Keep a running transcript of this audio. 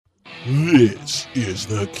This is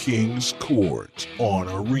the King's Court on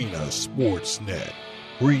Arena Sportsnet,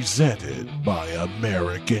 presented by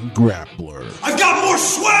American Grappler. I've got more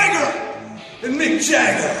swagger than Mick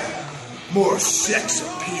Jagger, more sex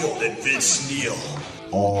appeal than Vince Neil.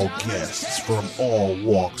 All guests from all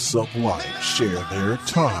walks of life share their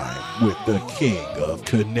time with the King of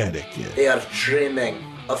Connecticut. They are dreaming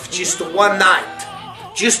of just one night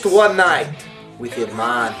with a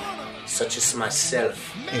man such as myself.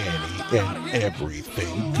 Any and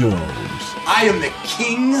everything goes. I am the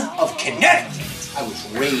King of Connecticut. I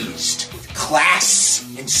was raised with class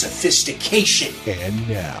and sophistication. And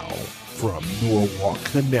now, from Norwalk,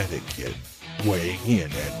 Connecticut, weighing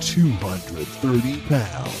in at 230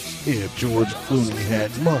 pounds, if George Clooney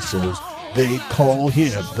had muscles, they'd call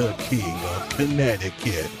him the King of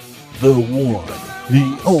Connecticut. The one,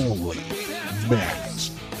 the only,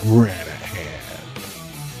 Matt Granahan.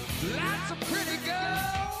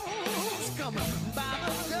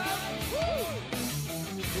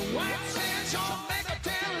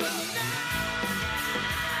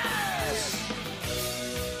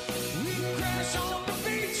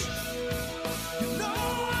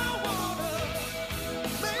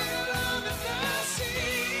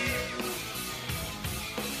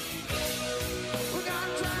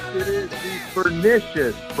 It is the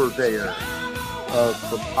pernicious purveyor of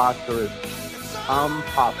preposterous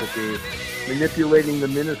pomposity, manipulating the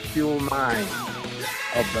minuscule mind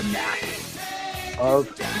of the masses of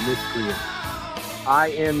miscreants.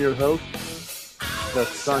 I am your host, the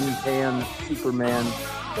suntan Superman,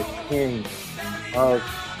 the King of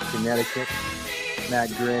Connecticut, Matt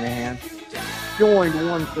Granahan, joined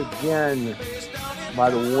once again by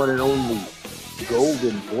the one and only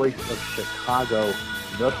golden voice of Chicago,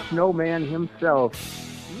 the snowman himself,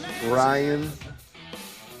 Brian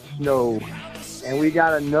Snow. And we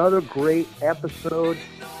got another great episode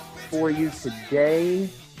for you today.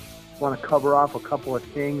 Want to cover off a couple of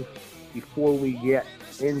things before we get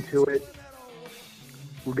into it.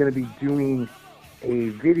 We're going to be doing a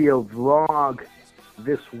video vlog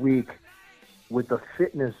this week with the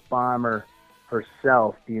fitness bomber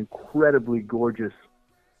herself, the incredibly gorgeous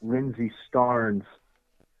Lindsay Starnes.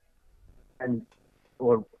 And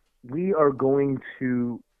we are going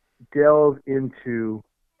to delve into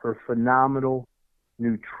her phenomenal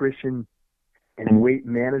nutrition and weight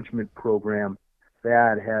management program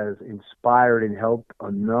that has inspired and helped a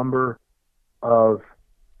number of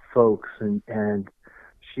folks. And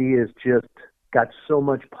she has just got so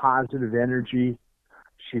much positive energy.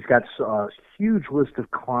 She's got a huge list of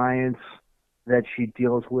clients that she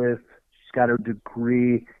deals with. She's got her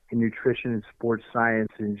degree in nutrition and sports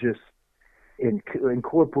science, and just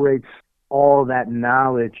incorporates all that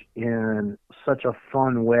knowledge in such a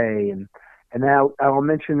fun way. And now I'll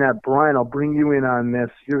mention that, Brian, I'll bring you in on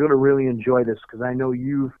this. You're going to really enjoy this because I know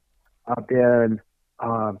you've been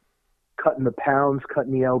cutting the pounds,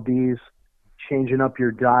 cutting the lbs, changing up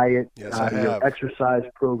your diet, yes, I have. Your exercise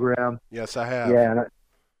program. Yes, I have. Yeah,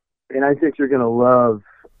 and I think you're going to love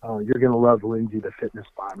Lindsay, the fitness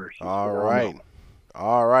bomber.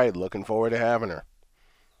 All right. Looking forward to having her.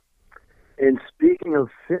 And speaking of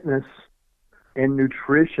fitness and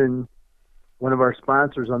nutrition, one of our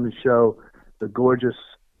sponsors on the show, the gorgeous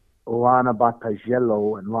Lana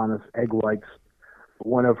Battagello and Lana's Egg Whites,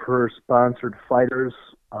 one of her sponsored fighters,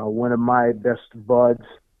 one of my best buds,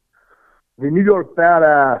 the New York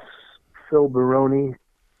Badass, Phil Baroni.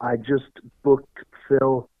 I just booked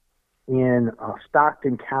Phil in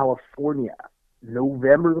Stockton, California,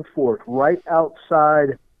 November the 4th, right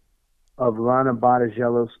outside of Lana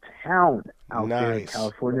Battagello's town out there in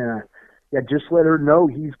California. Yeah, just let her know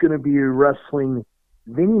he's going to be wrestling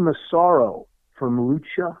Vinny Massaro from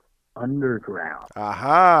Lucha Underground.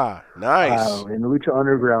 Aha, nice. And Lucha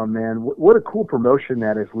Underground, man, what a cool promotion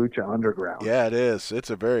that is, Lucha Underground. Yeah, it is.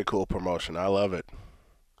 It's a very cool promotion. I love it.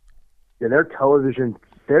 Yeah, their television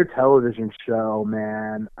show,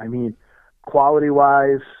 man. I mean,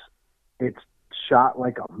 quality-wise, it's shot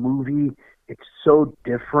like a movie. It's so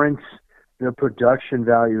different. Their production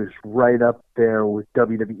value is right up there with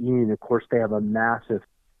WWE, and of course they have a massive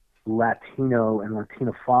Latino and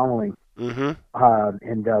Latina following. Mm-hmm.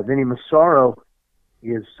 And Vinny Massaro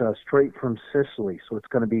is straight from Sicily, so it's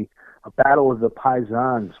going to be a battle of the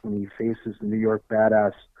Paisans when he faces the New York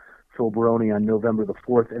Badass Phil Baroni on November the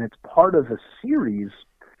 4th, and it's part of a series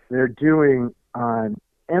they're doing on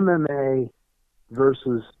MMA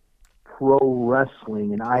versus pro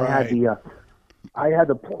wrestling, and I had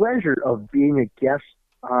the pleasure of being a guest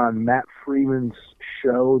on Matt Freeman's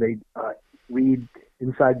show. They lead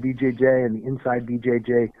Inside BJJ and the Inside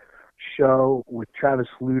BJJ show with Travis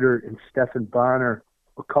Luter and Stephan Bonner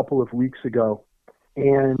a couple of weeks ago,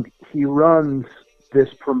 and he runs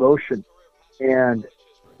this promotion, and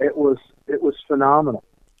it was phenomenal.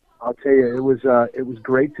 I'll tell you, it was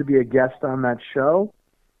great to be a guest on that show,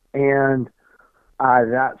 and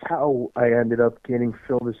that's how I ended up getting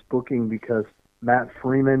Phil this booking, because Matt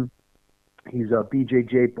Freeman, he's a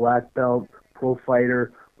BJJ black belt, pro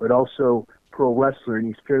fighter, but also pro wrestler, and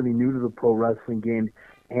he's fairly new to the pro wrestling game.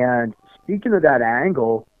 And speaking of that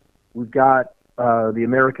angle, we've got the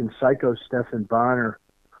American Psycho, Stephan Bonner.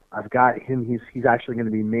 I've got him. He's actually going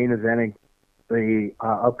to be main eventing the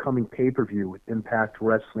upcoming pay-per-view with Impact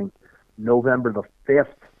Wrestling, November the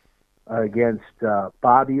 5th, against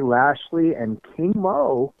Bobby Lashley and King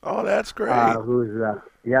Mo. Oh, that's great. Who's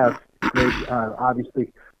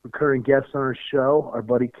obviously recurring guest on our show, our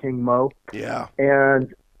buddy King Mo. Yeah.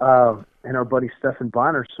 And our buddy Stephan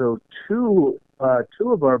Bonner. So two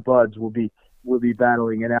of our buds will be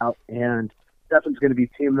battling it out, and Stephan's going to be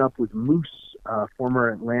teaming up with Moose, former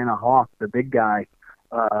Atlanta Hawk, the big guy,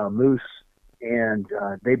 Moose, and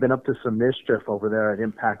they've been up to some mischief over there at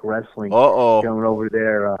Impact Wrestling. Going over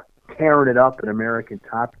there, tearing it up, an American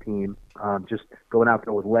Top Team, just going out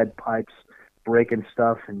there with lead pipes, breaking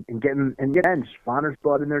stuff, and getting revenge. Bonner's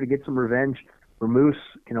brought in there to get some revenge for Moose,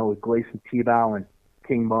 with Gleison Tebow and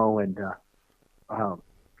King Mo, and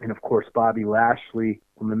of course Bobby Lashley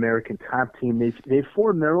from the American Top Team. They've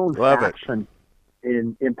formed their own faction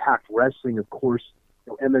in Impact Wrestling. Of course,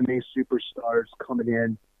 MMA superstars coming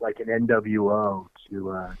in like an NWO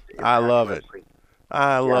to I love Wrestling.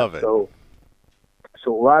 I love it. So a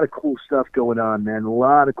lot of cool stuff going on, man. A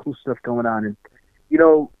lot of cool stuff going on, and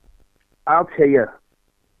I'll tell you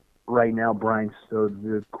right now, Brian. So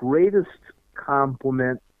the greatest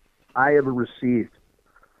compliment I ever received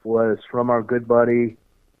was from our good buddy,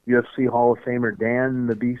 UFC Hall of Famer Dan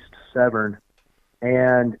the Beast Severn,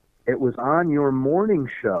 and it was on your morning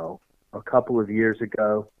show a couple of years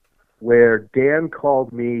ago, where Dan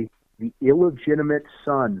called me the illegitimate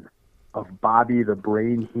son of Bobby the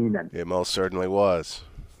Brain Heenan. It most certainly was.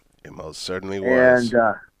 It most certainly was.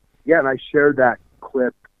 And and I shared that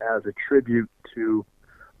clip as a tribute to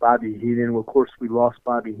Bobby Heenan. Well, of course, we lost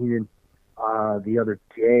Bobby Heenan the other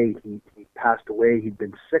day. He passed away. He'd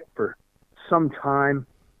been sick for some time,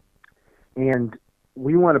 and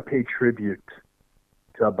we want to pay tribute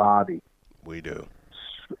to Bobby. We do.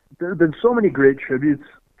 There have been so many great tributes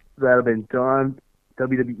that have been done.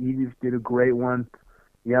 WWE did a great one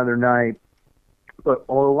the other night, but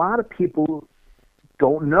a lot of people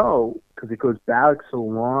don't know, because it goes back so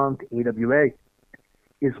long to AWA,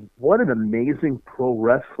 is what an amazing pro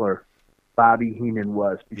wrestler Bobby Heenan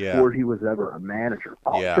was before he was ever a manager.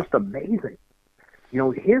 Just amazing.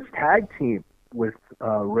 His tag team with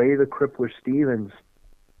Ray the Crippler Stevens,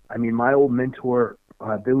 I mean, my old mentor,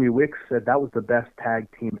 Billy Wicks, said that was the best tag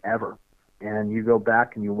team ever. And you go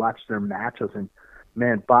back and you watch their matches, and,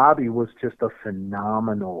 man, Bobby was just a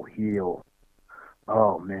phenomenal heel.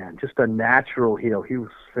 Oh, man, just a natural heel. He was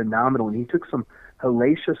phenomenal, and he took some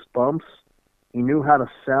hellacious bumps. He knew how to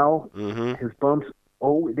sell. Mm-hmm. His bumps,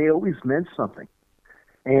 they always meant something.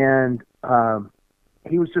 And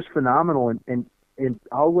he was just phenomenal, and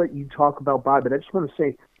I'll let you talk about Bobby, but I just want to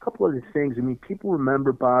say a couple other things. I mean, people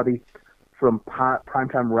remember Bobby from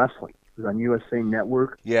Primetime Wrestling. It was on USA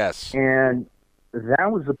Network. Yes. And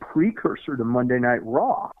that was a precursor to Monday Night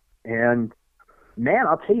Raw. And, man,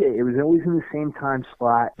 I'll tell you, it was always in the same time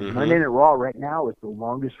slot. Mm-hmm. Monday Night Raw right now is the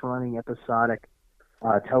longest-running episodic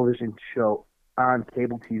television show on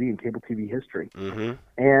cable TV in cable TV history. Mm-hmm.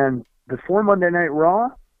 And before Monday Night Raw,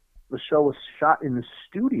 the show was shot in the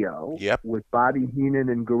studio with Bobby Heenan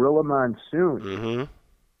and Gorilla Monsoon. Mm-hmm.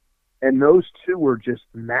 And those two were just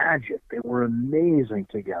magic. They were amazing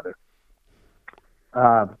together.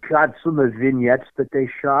 God, some of the vignettes that they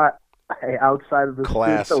shot outside of the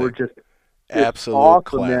studio were just absolute awesome,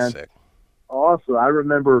 classic. Man. Awesome. I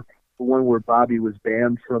remember the one where Bobby was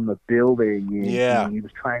banned from the building. And he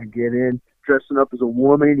was trying to get in, dressing up as a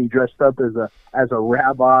woman. He dressed up as a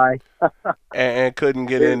rabbi. and couldn't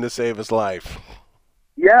get in to save his life.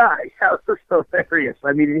 Yeah, it was hilarious.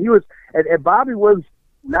 I mean, he was, and Bobby was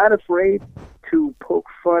not afraid to poke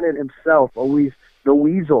fun at himself. Always the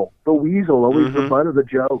weasel, always the butt of the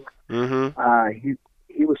joke. Mm-hmm.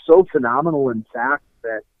 He was so phenomenal, in fact,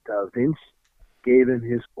 that Vince gave him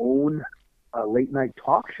his own late night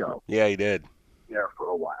talk show. Yeah, he did. There for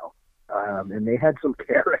a while, and they had some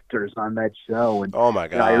characters on that show. And oh my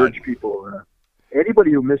God! I urge people,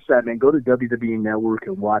 anybody who missed that, man, go to WWE Network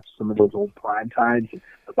and watch some of those old prime times.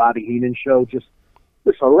 The Bobby Heenan show, just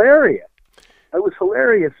was hilarious. It was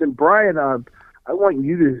hilarious. And Brian, I want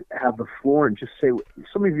you to have the floor and just say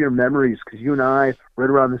some of your memories, because you and I, right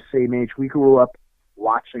around the same age, we grew up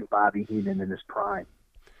watching Bobby Heenan in his prime.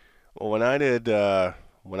 Well, when I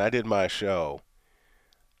did my show,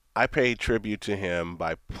 I paid tribute to him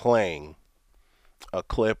by playing a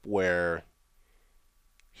clip where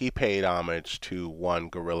he paid homage to one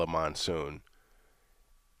Gorilla Monsoon.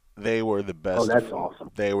 They were the best. Oh, that's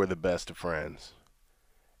awesome. They were the best of friends.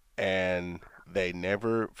 And they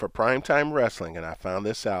never, for primetime wrestling, and I found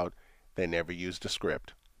this out, they never used a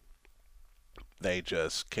script. They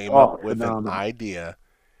just came up with an idea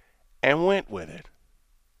and went with it.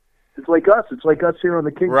 It's like us. It's like us here on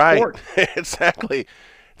the King Sport. Right. Exactly.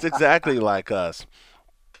 It's exactly like us.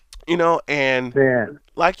 And Man.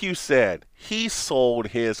 Like you said, he sold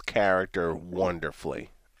his character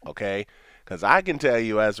wonderfully, okay? Because I can tell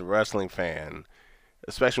you as a wrestling fan,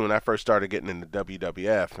 especially when I first started getting into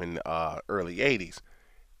WWF in early 80s,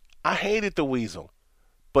 I hated the Weasel.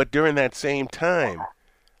 But during that same time,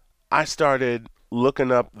 I started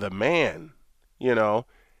looking up the man, and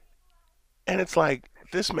it's like,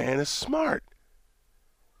 this man is smart.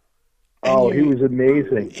 And he was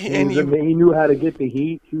amazing. He knew how to get the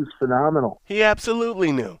heat. He was phenomenal. He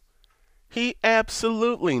absolutely knew.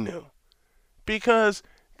 Because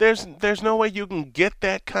there's no way you can get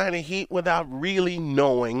that kind of heat without really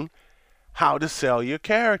knowing how to sell your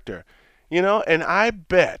character. And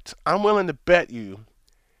I'm willing to bet you,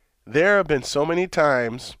 there have been so many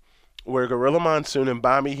times where Gorilla Monsoon and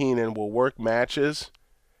Bobby Heenan will work matches,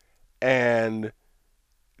 and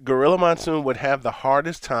Gorilla Monsoon would have the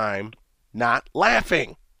hardest time not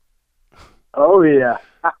laughing. Oh, yeah.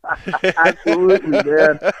 Absolutely,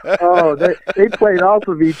 man. Oh, they played off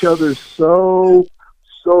of each other so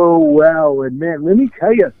well. And, man, let me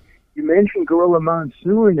tell you, you mentioned Gorilla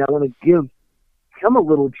Monsoon. I want to give him a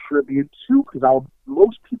little tribute, too, because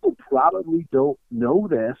most people probably don't know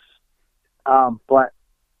this. But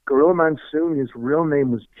Gorilla Monsoon, his real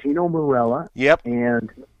name was Gino Morella. Yep. And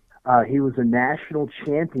he was a national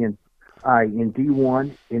champion in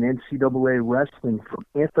D1 in NCAA wrestling from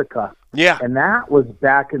Ithaca. Yeah. And that was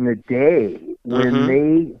back in the day when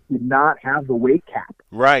they did not have the weight cap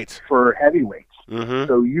for heavyweights. Mm-hmm.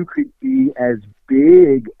 So you could be as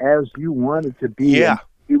big as you wanted to be. Yeah.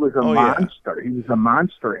 He was a monster. Yeah. He was a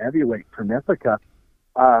monster heavyweight from Ithaca,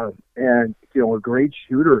 and a great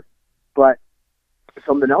shooter. But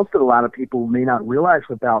something else that a lot of people may not realize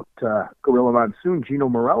about Gorilla Monsoon, Gino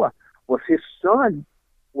Morella, was his son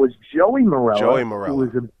was Joey Morella, who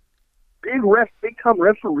was a big-time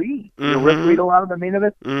referee. Refereed a lot of the main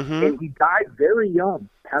events, and he died very young,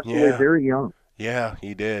 passed away very young. Yeah,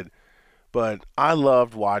 he did. But I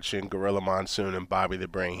loved watching Gorilla Monsoon and Bobby the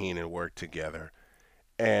Brain Heenan work together.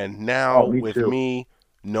 And now, me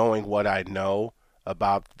knowing what I know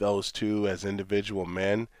about those two as individual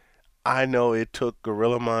men, I know it took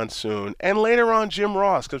Gorilla Monsoon and later on Jim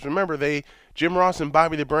Ross, because remember, Jim Ross and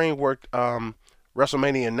Bobby the Brain worked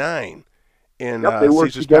WrestleMania 9 in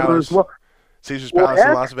Caesar's Palace, as well. Caesar's Palace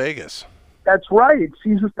in Las Vegas. That's right.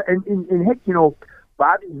 Caesar's, and heck,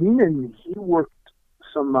 Bobby Heenan, he worked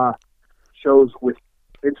some shows with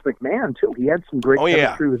Vince McMahon too. He had some great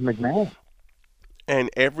chemistry with McMahon. And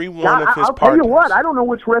every one of his partners. I'll tell you what, I don't know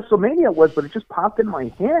which WrestleMania it was, but it just popped in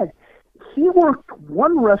my head. He worked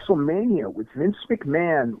one WrestleMania with Vince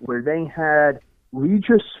McMahon where they had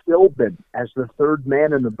Regis Philbin as the third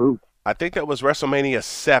man in the booth. I think that was WrestleMania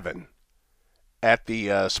 7 at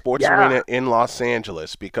the Sports Arena in Los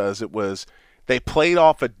Angeles, because they played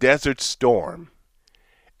off a Desert Storm.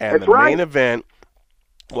 And main event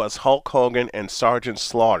was Hulk Hogan and Sergeant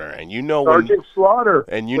Slaughter. And Slaughter.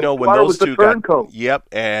 And when those two got... Yep,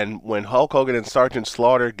 and when Hulk Hogan and Sergeant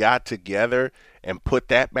Slaughter got together and put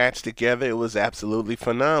that match together, it was absolutely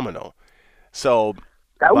phenomenal. So...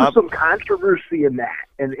 That was some controversy in that.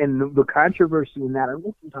 And the controversy in that, I don't know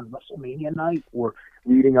if it was on WrestleMania night or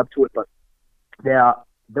leading up to it, but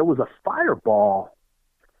there was a fireball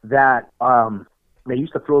that they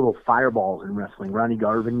used to throw little fireballs in wrestling. Ronnie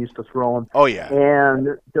Garvin used to throw them. Oh, yeah.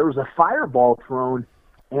 And there was a fireball thrown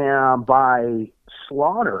by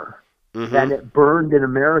Slaughter, and it burned an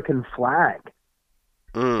American flag.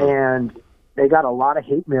 And they got a lot of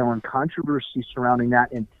hate mail and controversy surrounding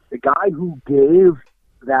that. And the guy who gave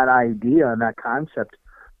that idea and that concept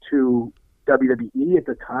to WWE at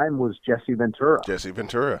the time was Jesse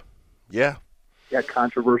Ventura. Yeah. Yeah,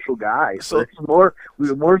 controversial guy. So there's more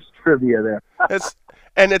trivia there.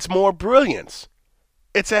 It's more brilliance.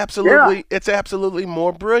 It's absolutely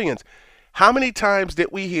more brilliance. How many times did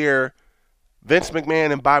we hear Vince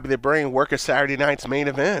McMahon and Bobby the Brain work a Saturday night's main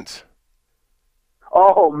event?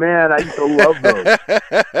 Oh, man, I used to love those.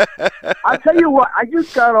 I'll tell you what, I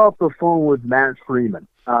just got off the phone with Matt Freeman,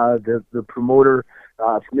 the promoter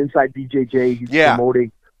from Inside BJJ. He's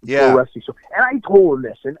promoting pro wrestling. So, and I told him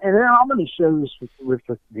this, and then I'm going to share this with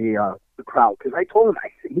the crowd, because I told him,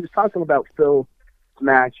 he was talking about Phil's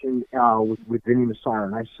match with Vinny Massaro,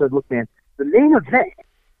 and I said, look, man, the main event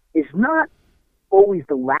is not always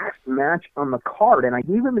the last match on the card. And I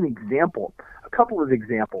gave him a couple of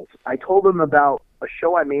examples. I told him about a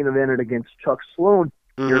show I main evented against Chuck Sloan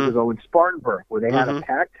years ago in Spartanburg, where they had a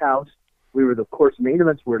packed house. We were, of course, main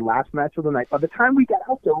events were last match of the night. By the time we got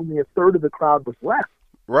out there, only a third of the crowd was left.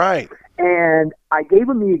 Right. And I gave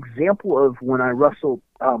him the example of when I wrestled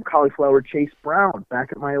Cauliflower Chase Brown back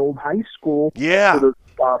at my old high school for the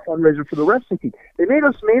fundraiser for the wrestling team. They made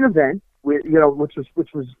us main event, which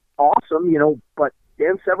was awesome, but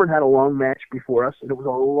Dan Severn had a long match before us, and it was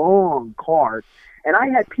a long card. And I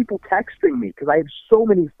had people texting me, because I had so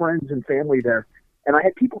many friends and family there, and I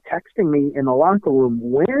had people texting me in the locker room,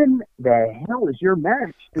 when the hell is your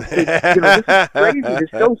match? This is crazy. This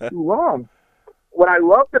show's too long. What I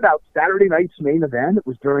loved about Saturday night's main event, it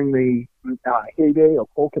was during the heyday of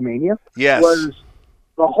Hulkamania, was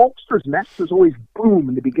the Hulkster's match was always boom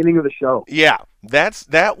in the beginning of the show. Yeah,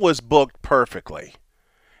 that was booked perfectly.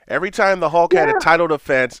 Every time the Hulk had a title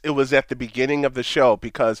defense, it was at the beginning of the show,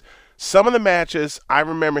 because some of the matches, I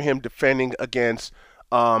remember him defending against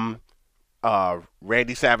Randy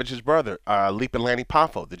Savage's brother, Leapin' Lanny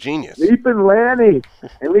Poffo, the Genius. Leapin' Lanny.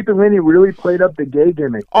 And Leapin' Lanny really played up the gay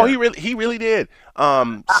gimmick. Oh, he really did.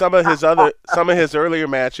 Some of his earlier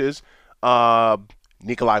matches,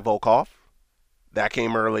 Nikolai Volkov, that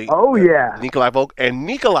came early. Oh yeah. Nikolai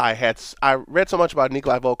I read so much about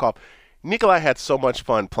Nikolai Volkov. Nikolai had so much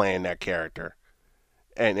fun playing that character,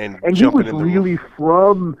 and he was really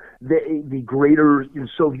from the greater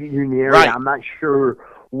Soviet Union area. Right. I'm not sure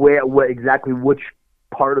exactly which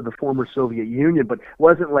part of the former Soviet Union, but it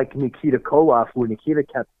wasn't like Nikita Koloff, where Nikita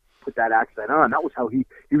put that accent on. That was how he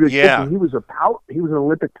was. Yeah. He was an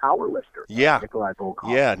Olympic power lifter. Yeah. Nikolai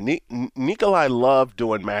Volkov. Yeah. Nikolai loved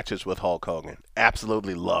doing matches with Hulk Hogan.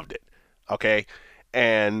 Absolutely loved it. Okay,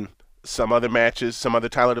 and some other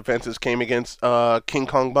title defenses came against King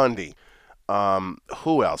Kong Bundy.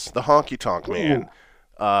 Who else? The Honky Tonk Man.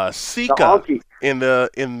 Sika in the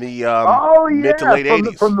mid to late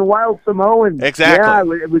 80s. From the Wild Samoans.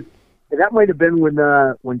 Exactly. Yeah, that might have been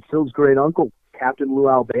when Phil's great uncle, Captain Lou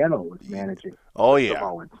Albano, was managing. Oh yeah.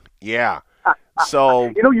 Samoans. Yeah.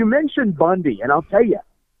 So you mentioned Bundy, and I'll tell you,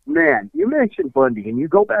 man, you mentioned Bundy, and you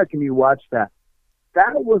go back and you watch that.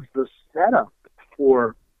 That was the setup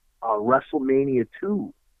for WrestleMania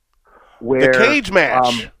 2, where the cage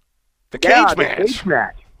match. The cage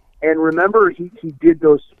match. And remember, he did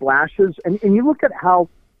those splashes, and you look at how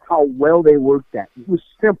well they worked that. It was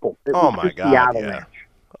simple. It was just the avalanche. Yeah.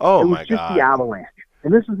 Oh it my was just the avalanche.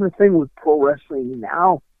 And this is the thing with pro wrestling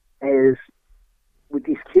now, is with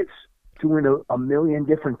these kids doing a million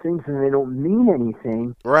different things and they don't mean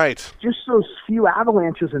anything. Right. Just those few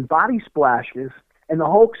avalanches and body splashes, and the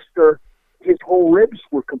Hulkster, his whole ribs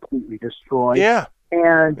were completely destroyed. Yeah.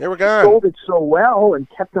 And they were he gone. sold it so well and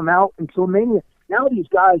kept them out until Mania. Now these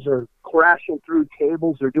guys are crashing through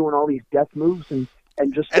tables. They're doing all these death moves and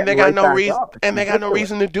they got no reason. And they got no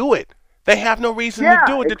reason to do it. They have no reason to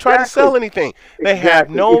do it to try to sell anything. They have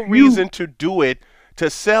no reason to do it to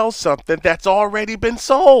sell something that's already been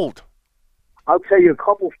sold. I'll tell you a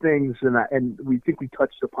couple things, and we think we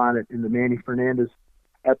touched upon it in the Manny Fernandez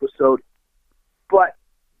episode. But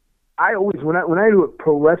I always, when I do a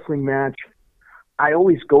pro wrestling match, I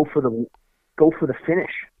always go for the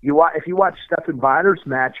finish. If you watch Stephen Vider's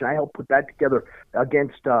match, and I helped put that together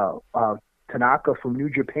against Tanaka from New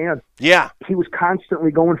Japan. Yeah, he was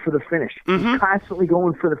constantly going for the finish. Mm-hmm. He was constantly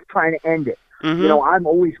going for trying to end it. Mm-hmm. I'm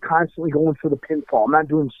always constantly going for the pinfall. I'm not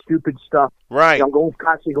doing stupid stuff. Right. I'm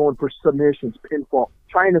constantly going for submissions, pinfall,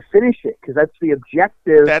 trying to finish it, because that's the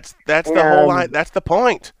objective. That's the whole line. That's the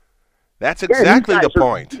point. That's exactly the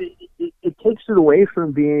point. It takes it away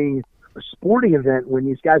from being a sporting event when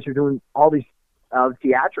these guys are doing all these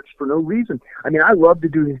theatrics for no reason. I mean, I love to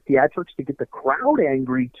do these theatrics to get the crowd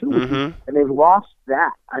angry too, mm-hmm. and they've lost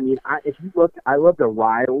that. I mean, if you look, I love to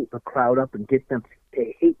rile the crowd up and get them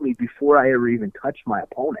to hate me before I ever even touch my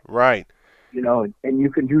opponent. Right. And you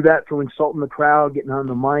can do that through insulting the crowd, getting on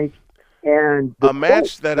the mic, and a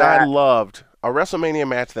match that I loved, a WrestleMania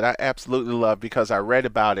match that I absolutely loved because I read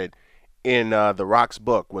about it in The Rock's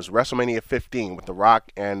book, was WrestleMania 15 with The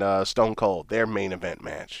Rock and Stone Cold, their main event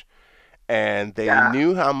match. And they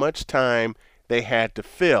knew how much time they had to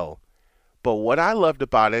fill. But what I loved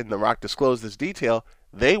about it, and The Rock disclosed this detail,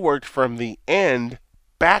 They worked from the end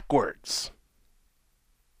backwards.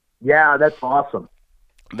 Yeah, that's awesome.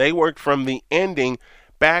 They worked from the ending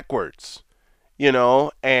backwards,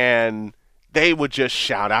 and they would just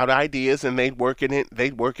shout out ideas and they'd work it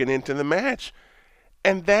into the match.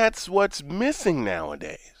 And that's what's missing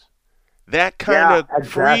nowadays. That kind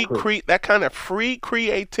of free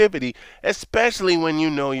creativity, especially when you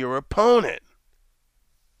know your opponent.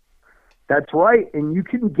 That's right, and you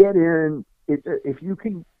can get in if you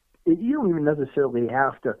can. You don't even necessarily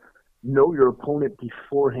have to know your opponent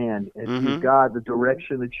beforehand. If you've got the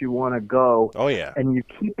direction that you want to go, and you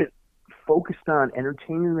keep it focused on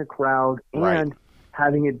entertaining the crowd and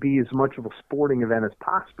having it be as much of a sporting event as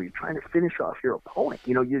possible. You're trying to finish off your opponent.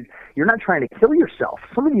 You're not trying to kill yourself.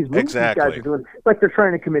 Some of these moves these guys are doing, like they're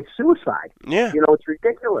trying to commit suicide. Yeah. It's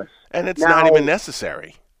ridiculous. And it's not even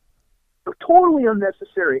necessary. Totally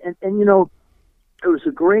unnecessary. And there was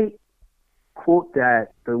a great quote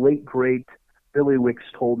that the late, great Billy Wicks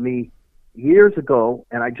told me years ago,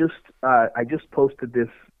 and I just posted this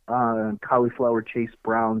on Cauliflower Chase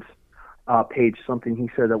Brown's page, something he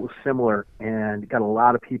said that was similar, and got a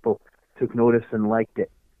lot of people took notice and liked it.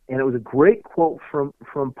 And it was a great quote from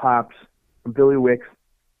Pops, from Billy Wicks,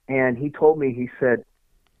 and he told me, he said,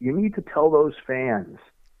 you need to tell those fans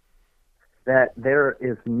that there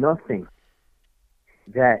is nothing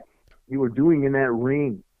that you were doing in that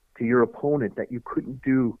ring to your opponent that you couldn't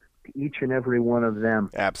do to each and every one of them.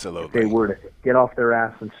 Absolutely. If they were to get off their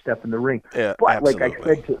ass and step in the ring. Yeah, but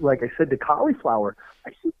absolutely. like I said to Cauliflower,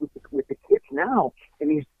 I see with the kids now, and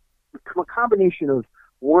he's become a combination of,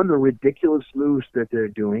 one, the ridiculous moves that they're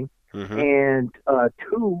doing, and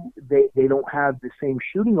two, they don't have the same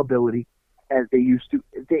shooting ability as they used to.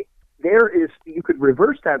 You could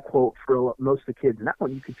reverse that quote for most of the kids now,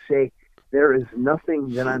 and you could say, there is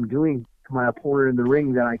nothing that I'm doing to my opponent in the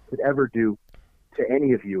ring that I could ever do to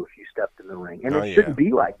any of you if you stepped in the ring. And it shouldn't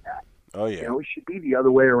be like that. Oh, yeah. It should be the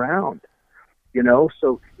other way around.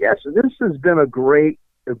 So this has been a great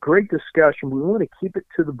discussion. We want to keep it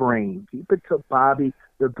to the brain. Keep it to Bobby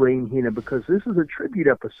the Brain Heenan, because this is a tribute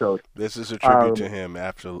episode. This is a tribute to him,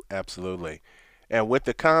 absolutely. And with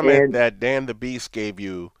the comment that Dan the Beast gave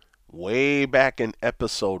you way back in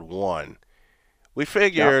episode 1, we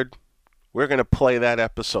figured we're going to play that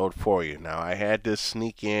episode for you. Now, I had to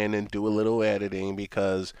sneak in and do a little editing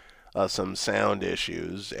because of some sound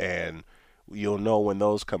issues, and you'll know when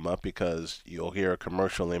those come up because you'll hear a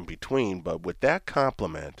commercial in between. But with that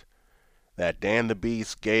compliment that Dan the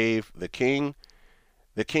Beast gave the King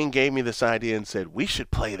gave me this idea and said, we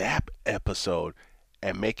should play that episode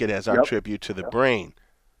and make it as our tribute to the Brain.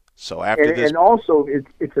 So after this... And also,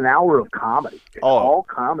 it's an hour of comedy. It's all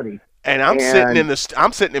comedy. And I'm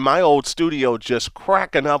sitting in my old studio just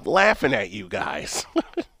cracking up laughing at you guys.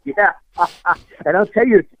 Yeah. And I'll tell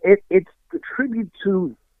you, it's a tribute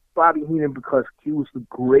to Bobby Heenan because he was the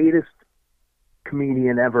greatest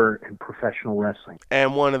comedian ever in professional wrestling.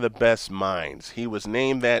 And one of the best minds. He was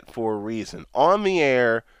named that for a reason. On the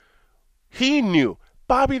air, he knew,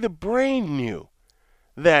 Bobby the Brain knew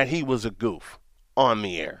that he was a goof on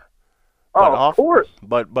the air. Of course.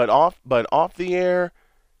 But off the air,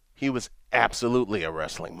 he was absolutely a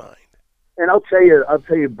wrestling mind. And I'll tell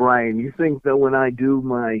you, Brian, you think that when I do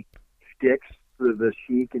my sticks for the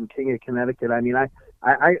Sheik and King of Connecticut, I mean,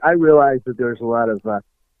 I realize that there's a lot of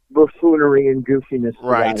buffoonery and goofiness to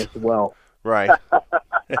that as well. Right.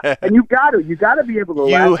 And you got to be able to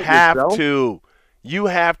laugh at yourself. You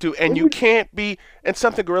have to, and you can't be, and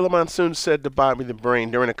something Gorilla Monsoon said to Bobby the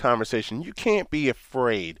Brain during a conversation, you can't be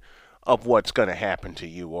afraid of what's going to happen to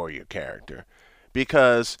you or your character.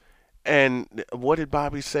 Because, and what did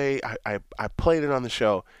Bobby say? I played it on the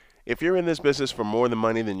show. If you're in this business for more than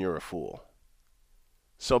money, then you're a fool.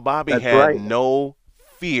 So Bobby had no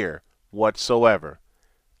fear whatsoever.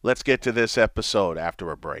 Let's get to this episode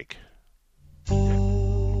after a break. He's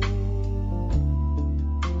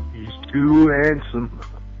too handsome.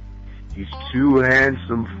 He's too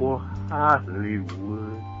handsome for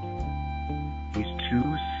Hollywood. He's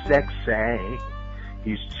too sexy.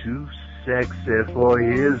 He's too sexy for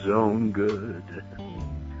his own good.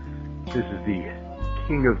 This is the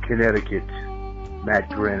King of Connecticut, Matt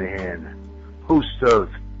Granahan, host of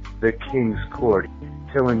The King's Court,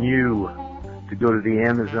 telling you to go to the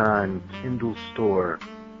Amazon Kindle store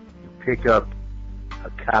and pick up a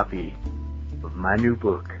copy of my new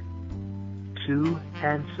book, Too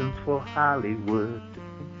Handsome for Hollywood.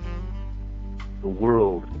 The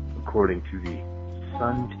world according to the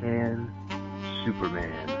suntan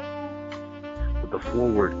Superman, with the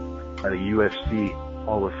foreword by the UFC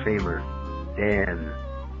Hall of Famer Dan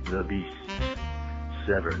the Beast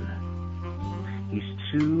Severn. He's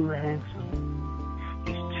too handsome.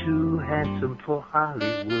 He's too handsome for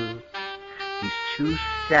Hollywood. He's too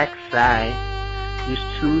sexy. He's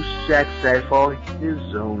too sexy for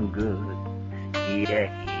his own good.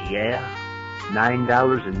 Yeah.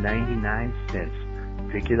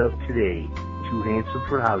 $9.99. Pick it up today. Too handsome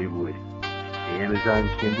for Hollywood. The Amazon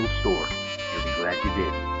Kindle store. You'll be glad you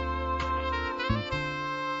did.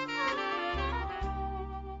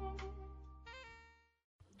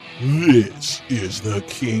 This is the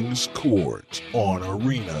King's Court on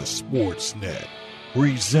Arena Sportsnet,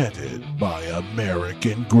 presented by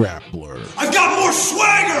American Grappler. I've got more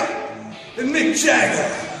swagger than Mick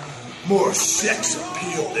Jagger. More sex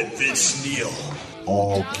appeal than Vince Neil.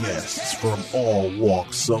 All guests from all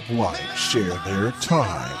walks of life share their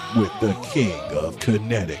time with the King of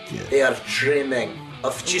Connecticut. They are dreaming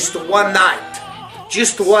of just one night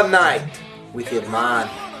with a man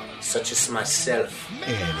such as myself.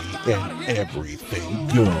 Any and everything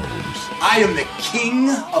goes. I am the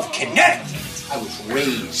King of Connecticut. I was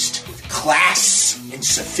raised with class and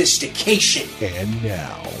sophistication. And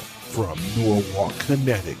now, from Norwalk,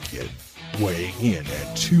 Connecticut, weighing in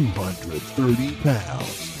at 230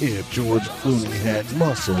 pounds, if George Clooney had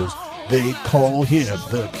muscles, they'd call him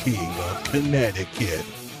the King of Connecticut.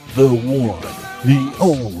 The one, the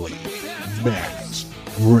only, Matt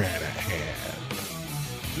Granahan.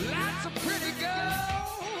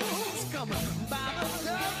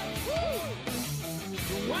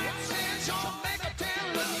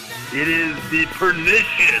 It is the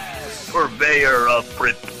pernicious purveyor of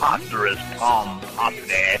preposterous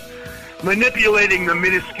pomposity, manipulating the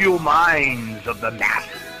minuscule minds of the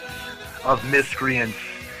masses of miscreants.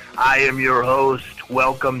 I am your host.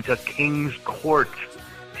 Welcome to King's Court.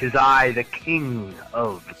 'Tis I, the King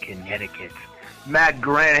of Connecticut. Matt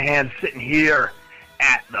Granahan sitting here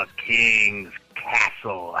at the King's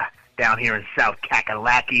Castle down here in South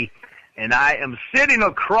Kakalaki. And I am sitting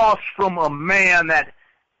across from a man that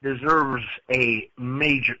deserves a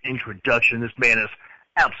major introduction. This man is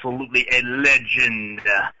absolutely a legend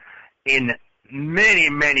in many,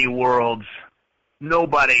 many worlds.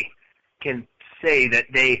 Nobody can say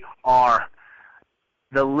that they are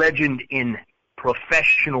the legend in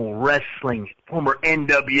professional wrestling, former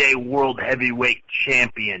NWA World Heavyweight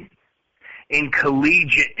Champion, in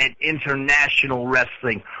collegiate and international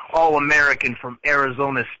wrestling, All-American from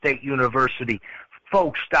Arizona State University,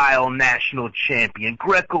 folk-style national champion,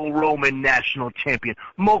 Greco-Roman national champion,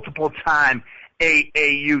 multiple-time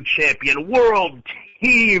AAU champion, world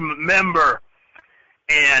team member,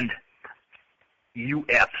 and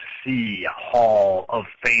UFC Hall of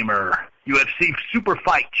Famer, UFC Super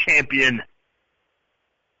Fight champion,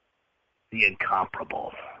 the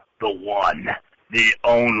incomparable, the one, the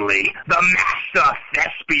only, the master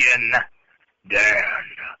thespian, Dan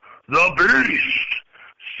the Beast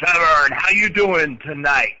Severn. How you doing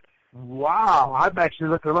tonight? Wow, I'm actually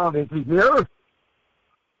looking around. Is he here?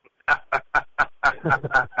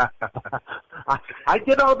 I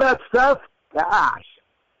did all that stuff? Gosh.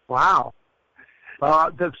 Wow.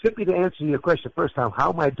 Simply to answer your question first time,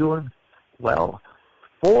 how am I doing? Well,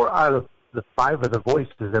 4 out of the 5 of the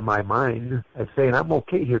voices in my mind are saying I'm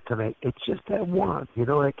okay here tonight. It's just that one,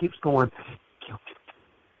 that keeps going.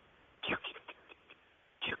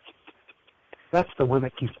 That's the one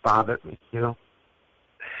that keeps bothering me, Well,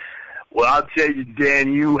 I'll tell you,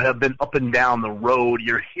 Dan, you have been up and down the road.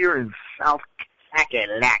 You're here in South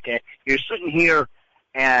Kakalaka. You're sitting here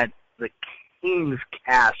at the King's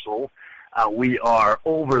Castle. We are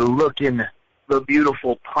overlooking the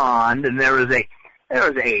beautiful pond, and there is a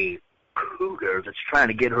cougar that's trying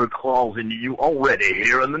to get her claws into you already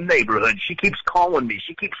here in the neighborhood. She keeps calling me.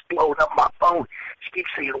 She keeps blowing up my phone. She keeps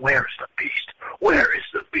saying, "Where is the beast? Where is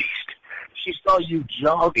the beast?" She saw you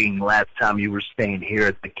jogging last time you were staying here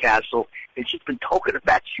at the castle, and she's been talking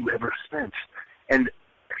about you ever since. And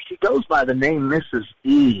she goes by the name Mrs.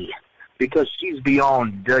 E, because she's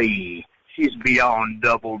beyond D. She's beyond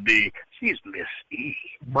double D. She's Miss E.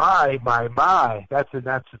 My. That's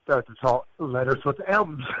all letters with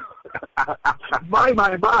M's.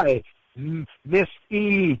 My. Miss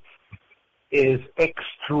E is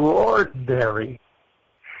extraordinary.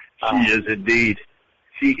 She is indeed.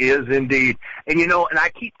 She is indeed. And, and I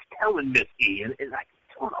keep telling Miss E, and I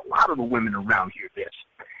keep telling a lot of the women around here this.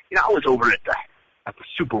 I was over at the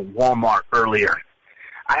Super Walmart earlier.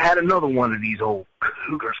 I had another one of these old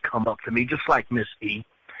cougars come up to me, just like Miss E,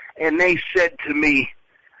 and they said to me,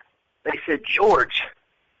 "George,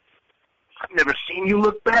 I've never seen you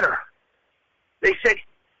look better." They said,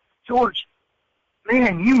 "George,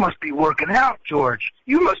 man, you must be working out, George.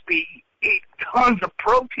 You must be eating tons of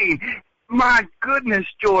protein. My goodness,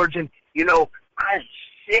 George." And, I'm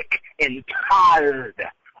sick and tired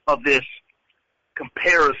of this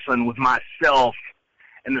comparison with myself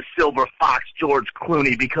and the Silver Fox George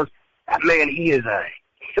Clooney, because that man, he is a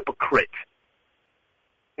hypocrite.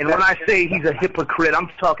 And when I say he's a hypocrite, I'm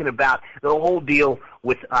talking about the whole deal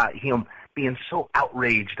with him being so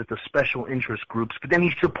outraged at the special interest groups, but then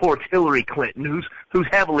he supports Hillary Clinton, who's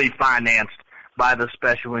heavily financed by the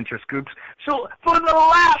special interest groups. So for the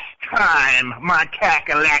last time, my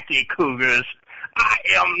Kakalaki Cougars, I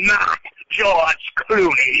am not George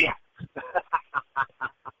Clooney.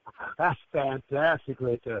 That's fantastic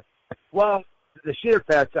right there. Well, the sheer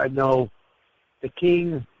fact I know the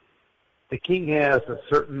king has a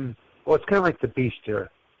certain, well, it's kind of like the beast here.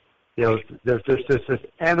 You know, there's this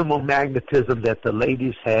animal magnetism that the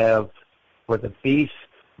ladies have for the beast,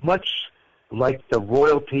 much like the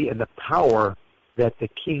royalty and the power that the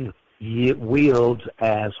king wields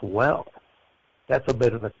as well. That's a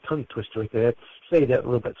bit of a tongue twister right there. Let's say that a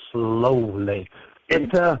little bit slowly.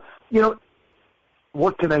 And, you know,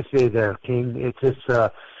 what can I say there, King?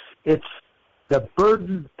 It's the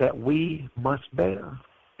burden that we must bear.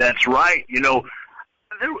 That's right. You know,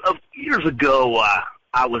 years ago,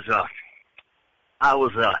 I was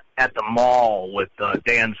at the mall with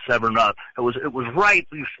Dan Severn. It was right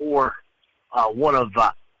before one of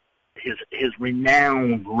his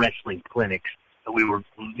renowned wrestling clinics that we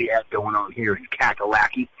had going on here in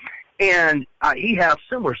Kakalaki, and he had a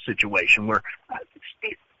similar situation where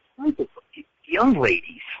young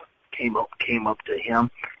ladies came up to him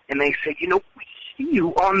and they said, you know, we see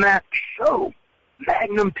you on that show,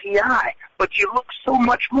 Magnum PI, but you look so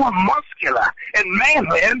much more muscular and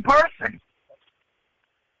manly in person.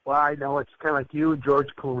 Well, I know it's kind of like you and George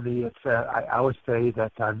Clooney. It's I always say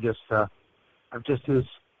that I'm just his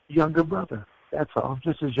younger brother. That's all. I'm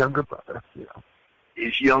just his younger brother. You know,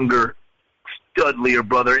 his younger, studlier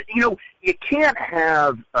brother. You know, you can't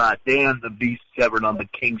have Dan the Beast Severn on the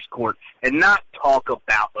King's Court and not talk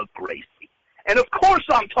about a Gracie. And of course,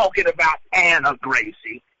 I'm talking about Anna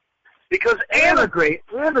Gracie. Because Anna Gracie,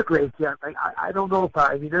 yeah, I don't know if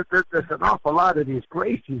I mean, there's an awful lot of these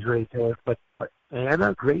Gracies right there, but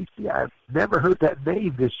Anna Gracie, I've never heard that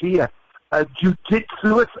name. Is she a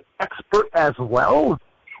jiu-jitsu expert as well?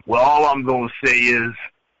 Well, all I'm going to say is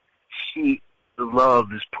she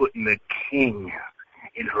loves putting the king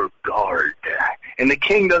in her guard. And the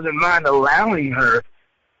king doesn't mind allowing her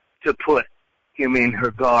to put him in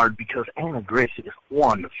her guard because Anna Gracie is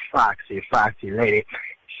one foxy lady.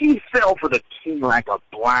 She fell for the king like a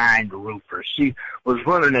blind roofer. She was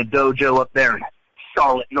running a dojo up there in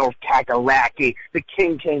Charlotte, North Kakalaki. The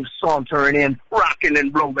king came sauntering in, rocking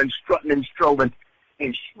and rolling, strutting and strolling,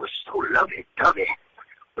 and she was so lovey-dovey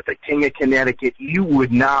with the king of Connecticut you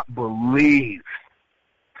would not believe.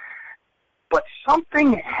 But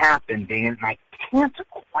something happened, Dan, and I can't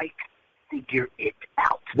quite figure it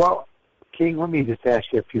out. Well, King, let me just ask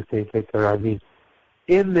you a few things right there. I mean,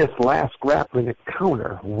 in this last grappling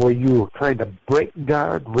encounter, were you trying to break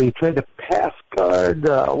guard? Were you trying to pass guard?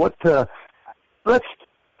 Let's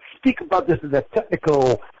speak about this in a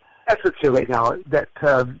technical essence here right now.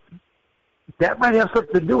 That might have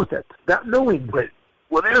something to do with it. Not knowing, but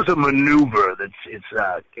well, there's a maneuver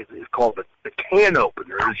it's called the can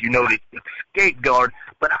opener, as you know, the escape guard.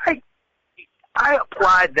 But I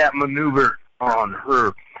applied that maneuver on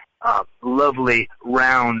her lovely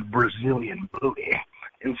round Brazilian booty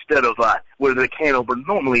instead of where the can opener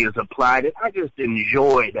normally is applied. And I just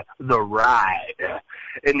enjoyed the ride.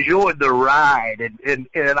 And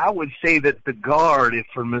I would say that the guard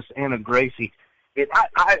for Miss Anna Gracie,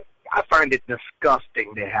 I find it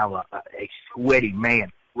disgusting to have a sweaty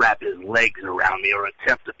man wrap his legs around me or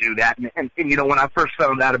attempt to do that. And you know, when I first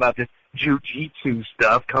found out about this jiu-jitsu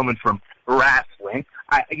stuff coming from wrestling,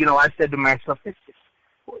 I said to myself,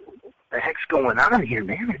 what the heck's going on here,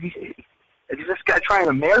 man? Is this guy trying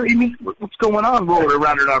to marry me? What's going on rolling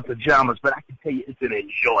around in our pajamas? But I can tell you it's an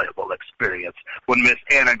enjoyable experience when Miss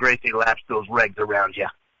Anna Gracie laps those legs around you.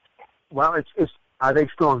 Well, are they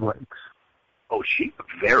strong legs? Oh, she's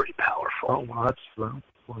very powerful. Oh, well,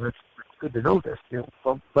 that's good to know this. You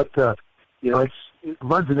know, but it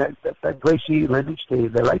runs in that Gracie lineage. They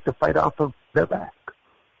like to fight off of their back.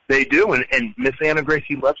 They do, and Miss Anna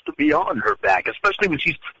Gracie loves to be on her back, especially when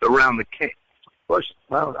she's around the king.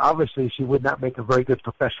 Well, obviously she would not make a very good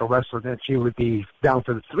professional wrestler. Then she would be down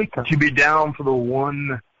for the 3 count. She'd be down for the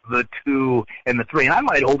 1, the 2, and the 3. And I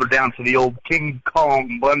might hold her down for the old King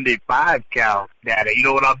Kong Bundy 5 count, Daddy. You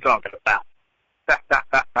know what I'm talking about.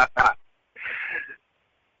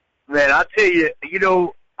 Man, I'll tell you,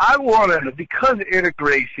 I want to, because Anna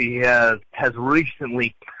Gracie has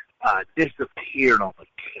recently disappeared on the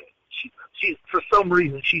king. for some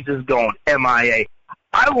reason, she's just going MIA.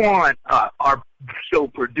 I want our show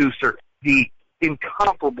producer, the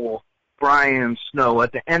incomparable Brian Snow,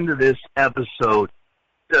 at the end of this episode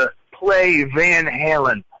to play Van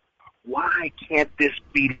Halen. Why can't this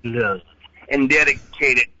be loved? And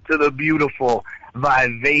dedicate it to the beautiful,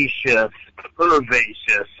 vivacious,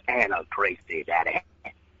 pervacious Anna Tracy, Daddy.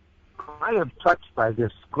 I am touched by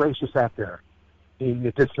this gracious actor.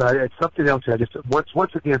 It's something else. I just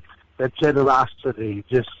once again, that generosity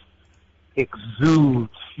just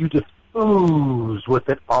exudes. You just ooze with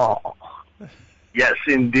it all. Yes,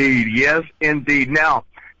 indeed. Yes, indeed. Now,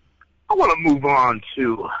 I want to move on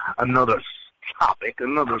to another topic,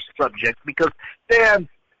 another subject, because, Dan,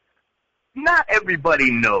 not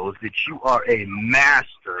everybody knows that you are a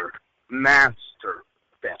master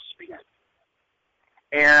thespian.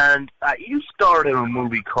 And you starred in a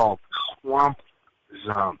movie called Swamp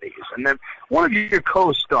Zombies. And then one of your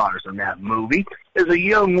co-stars in that movie is a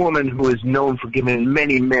young woman who is known for giving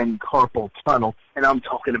many men carpal tunnel, and I'm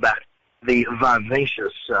talking about the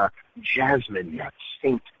vivacious Jasmine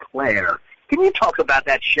St. Clair. Can you talk about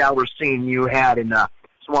that shower scene you had in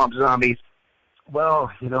Swamp Zombies?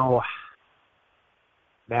 Well,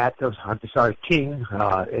 Matt, King,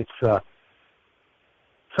 it's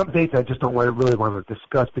some days I just don't really want to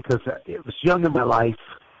discuss because it was young in my life.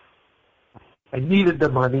 I needed the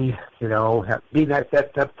money, being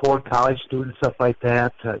that poor college student, stuff like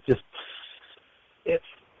that.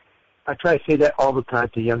 I try to say that all the time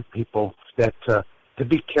to young people, that to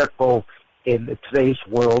be careful in today's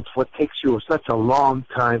world. What takes you such a long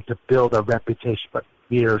time to build a reputation, but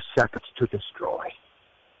mere seconds to destroy.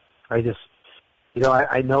 I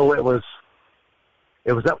know it was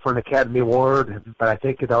up for an Academy Award, but I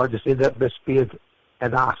think it all just ended up just being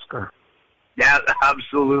an Oscar. Yeah,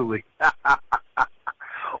 absolutely.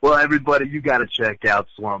 Well, everybody, you got to check out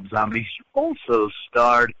Swamp Zombies. You also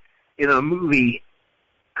starred in a movie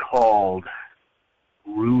called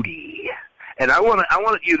Rudy, and I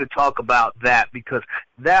wanted you to talk about that because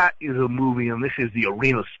that is a movie, and this is the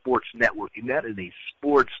Arena Sports Network, and that is a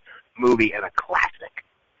sports movie and a classic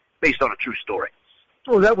based on a true story.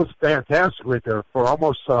 Oh, that was fantastic right there. For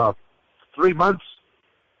almost 3 months,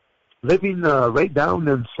 living right down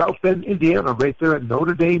in South Bend, Indiana, right there at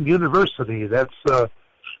Notre Dame University. That's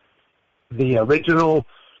the original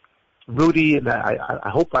Rudy, and I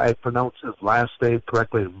hope I pronounced his last name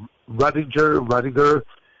correctly, Rudiger.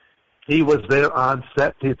 He was there on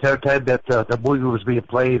set the entire time that the movie was being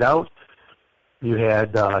played out. You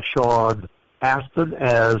had Sean Astin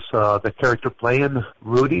as the character playing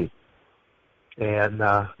Rudy. And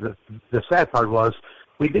the sad part was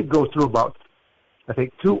we did go through about, I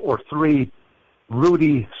think, 2 or 3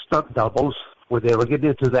 Rudy stunt doubles where they were getting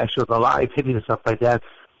into the live hitting and stuff like that.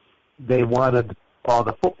 They wanted all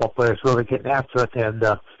the football players really getting after it, and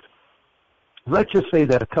let's just say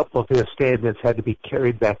that a couple of their stand-ins had to be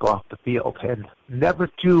carried back off the field and never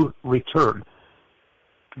to return.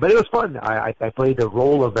 But it was fun. I played the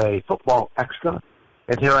role of a football extra,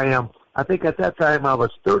 and here I am. I think at that time I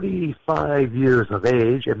was 35 years of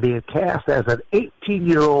age and being cast as an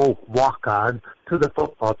 18-year-old walk-on to the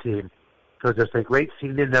football team. So there's a great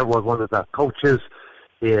scene in there where one of the coaches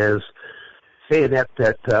is saying that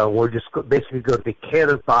we're just basically going to be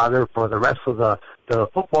cannon fodder for the rest of the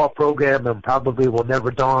football program and probably will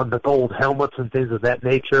never don the gold helmets and things of that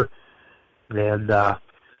nature. And,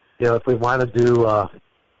 if we wanted to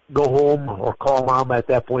go home or call mom at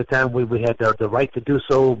that point in time, we had the right to do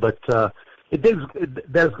so, but it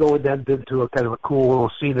does go then into a kind of a cool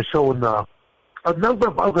little scene of showing a number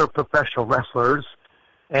of other professional wrestlers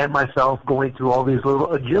and myself going through all these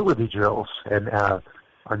little agility drills. And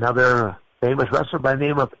another famous wrestler by the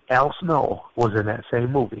name of Al Snow was in that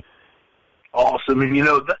same movie. Awesome. And,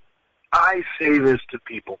 I say this to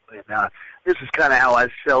people, and this is kind of how I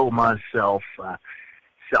sell myself.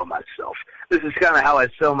 This is kind of how I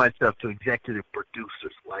sell myself to executive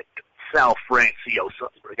producers like Sal Franciosa.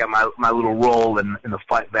 I got my little role in the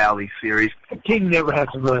Fight Valley series. King never has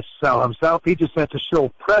to really sell himself. He just has to show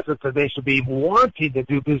presence, and they should be wanting to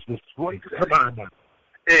do business. Come on now.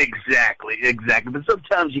 Exactly. But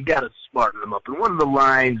sometimes you got to smarten them up. And one of the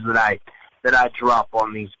lines that I drop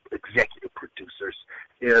on these executive producers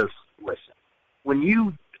is, listen, when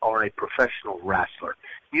you are a professional wrestler,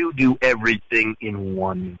 you do everything in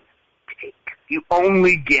one take. You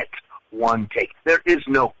only get one take. There is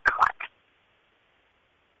no cut.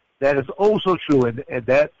 That is also true, and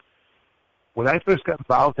that when I first got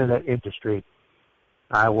involved in that industry,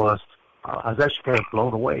 I was actually kind of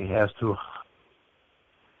blown away as to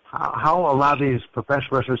how a lot of these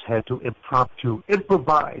professional wrestlers had to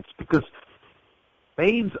improvise, because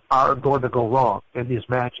things are going to go wrong in these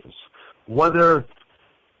matches. Whether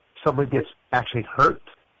someone gets actually hurt,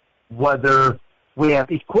 whether we have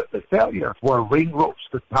equipment failure where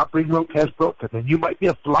the top ring rope has broken, and you might be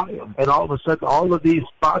a flyer, and all of a sudden all of these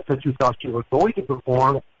spots that you thought you were going to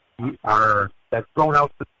perform that's thrown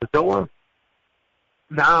out the door.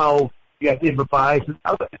 Now you have to improvise and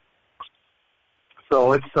other.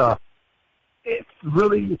 So it's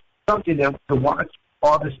really something to watch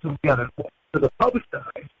all this together. To the public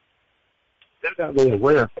side, they're not really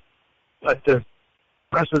aware of it, but the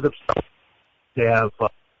rest of themselves, they have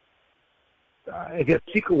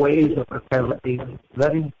secret ways of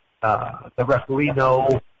letting the referee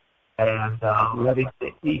know and letting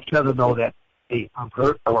each other know that, hey, I'm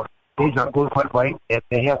hurt or things aren't going quite right, and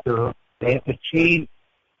they have to change.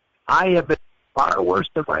 I have been far worse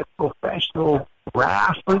in my professional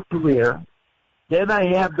wrestling career than I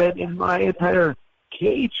have been in my entire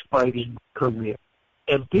cage fighting career.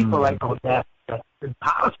 And people are like, oh, that's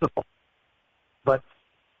impossible. But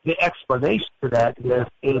the explanation to that is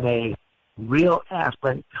in a real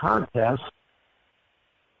athletic contest,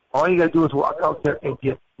 all you got to do is walk out there and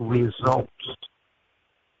get results.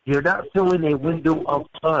 You're not filling a window of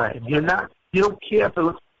time. You don't care if it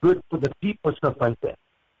looks good for the people, stuff like that.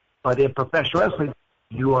 But in professional wrestling,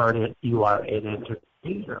 you are an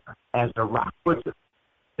entertainer. As The Rock puts it,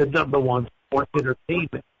 the number one sports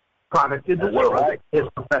entertainment product in the world is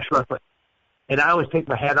professional wrestling. And I always take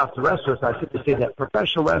my hat off to wrestlers. I sit to say that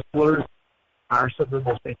professional wrestlers are some of the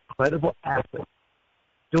most incredible athletes,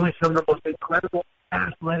 doing some of the most incredible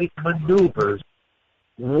athletic maneuvers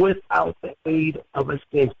without the aid of a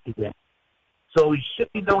safety net. So you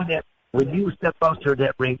should be knowing that when you step out to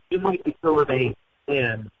that ring, you might be filling a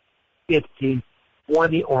 10, 15,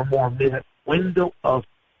 20 or more minute window of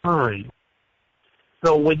time.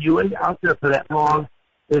 So when you're out there for that long,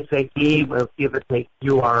 it's a game of give and take.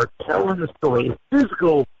 You are telling a story, a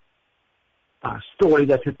physical story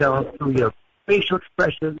that you're telling through your facial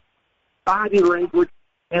expressions, body language,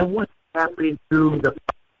 and what's happening through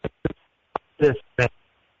this man.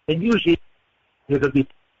 And usually, you're going to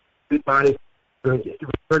be body return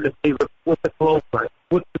to favor with the clothes line,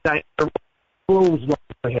 with the clothes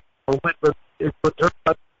line, or with return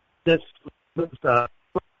this with the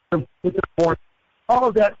form. All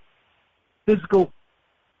of that physical,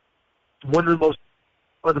 one of the most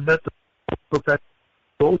fundamental professionals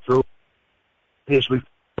go through is referred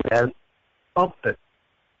as bumping.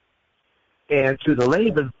 And to the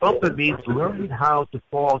layman, bumping means learning how to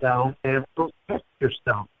fall down and protect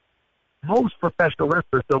yourself. Most professional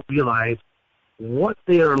wrestlers don't realize what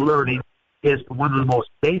they are learning is one of the most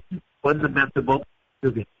basic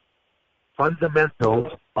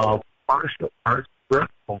fundamentals of martial arts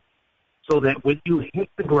wrestling. So that when you hit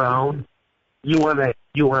the ground, you want to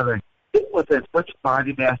hit with as much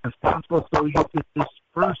body mass as possible so you can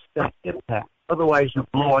disperse that impact. Otherwise, you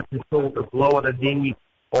blow on your shoulder, blow on a knee,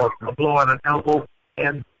 or blow on an elbow,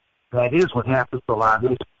 and that is what happens to a lot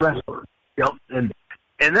of these wrestlers. Yep, and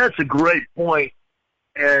that's a great point,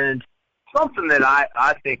 and something that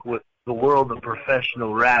I think with the world of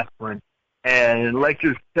professional wrestling, and like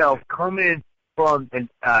yourself, coming from an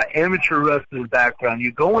amateur wrestling background,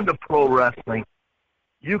 you go into pro wrestling,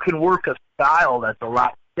 you can work a style that's a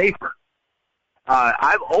lot safer.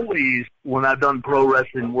 I've always, when I've done pro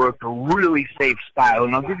wrestling, worked a really safe style,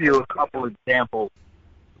 and I'll give you a couple examples.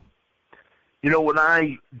 You know, when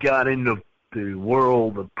I got into the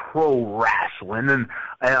world of pro wrestling,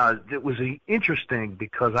 and it was interesting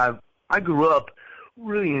because I grew up,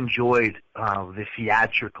 really enjoyed the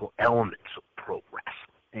theatrical elements of pro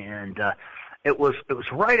wrestling, and it was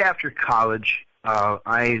right after college.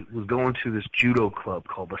 I was going to this judo club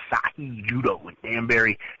called the Asahi Judo in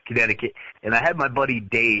Danbury, Connecticut, and I had my buddy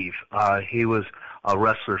Dave. He was a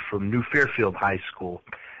wrestler from New Fairfield High School,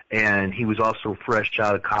 and he was also fresh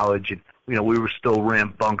out of college, and you know, we were still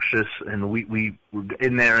rambunctious, and we were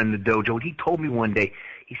in there in the dojo. And he told me one day,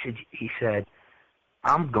 he said,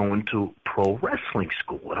 I'm going to pro wrestling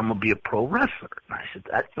school, and I'm going to be a pro wrestler. And I said,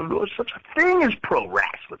 there's such a thing as pro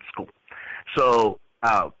wrestling school. So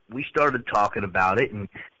we started talking about it,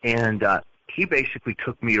 and he basically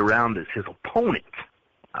took me around as his opponent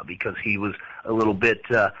because he was a little bit,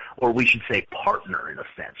 or we should say partner in a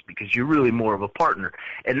sense, because you're really more of a partner.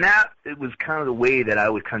 And that it was kind of the way that I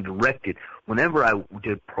was kind of directed whenever I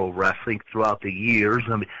did pro wrestling throughout the years,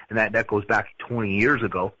 and that goes back 20 years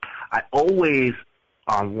ago. I always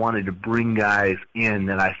wanted to bring guys in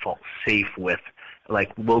that I felt safe with.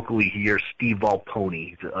 Like locally here, Steve Volponi.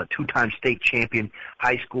 He's a two-time state champion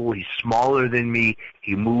high school. He's smaller than me.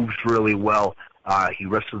 He moves really well. He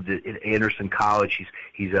wrestled at Anderson College.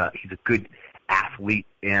 He's a good athlete,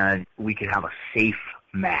 and we can have a safe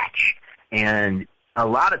match. And a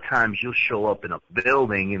lot of times you'll show up in a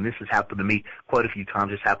building, and this has happened to me quite a few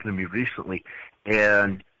times. It's happened to me recently,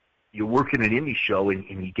 and you're working an indie show, and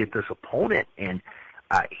you get this opponent, and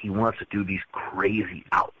he wants to do these crazy,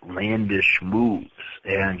 outlandish moves,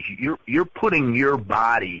 and you're putting your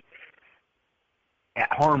body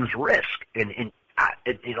at harm's risk. And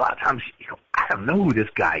a lot of times, I don't know who this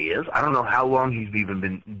guy is. I don't know how long he's even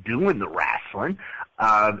been doing the wrestling,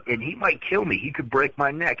 and he might kill me. He could break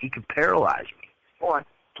my neck. He could paralyze me. Oh, I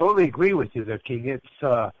totally agree with you there, King.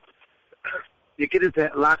 It's you get into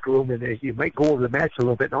that locker room, and you might go over the match a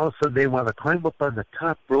little bit, and all of a sudden they want to climb up on the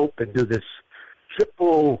top rope and do this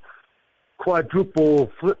triple,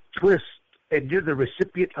 quadruple flip twist, and you're the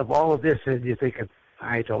recipient of all of this, and you're thinking,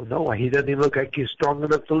 I don't know. He doesn't even look like he's strong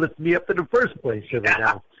enough to lift me up in the first place right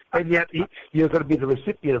now. And yet you're going to be the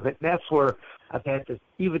recipient of it. And that's where I've had to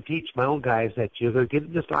even teach my own guys that you're going to get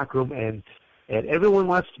in this locker room, and everyone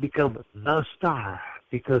wants to become the star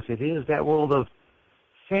because it is that world of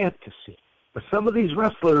fantasy. But some of these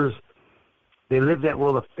wrestlers, they live that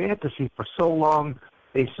world of fantasy for so long,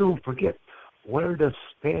 they soon forget where does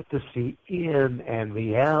fantasy end and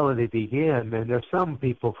reality begin. And there's some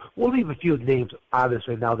people, we'll leave a few names out of this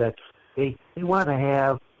right now, that they want to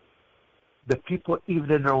have the people,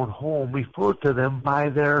 even in their own home, refer to them by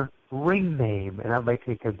their ring name. And I'm like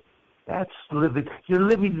thinking, that's living. You're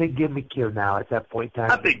living the gimmick here now at that point in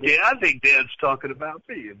time. I think Dan's talking about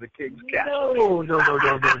me in the King's Castle. No,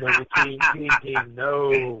 the King,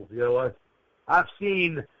 no. You know what? I've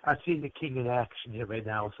seen the King in action here right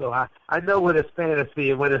now, so I know what is fantasy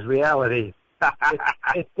and what is reality.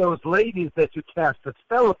 It's those ladies that you cast a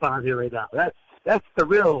spell upon here right now. That's the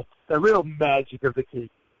real magic of the King.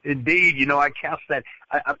 Indeed, I cast that.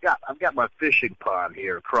 I've got my fishing pond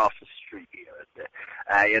here across the street here,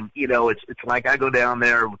 and it's like I go down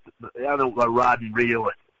there with a rod and reel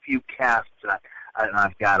and a few casts, and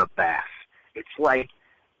I've got a bass. It's like,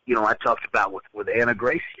 I talked about with Anna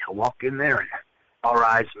Gracie. I walk in there and our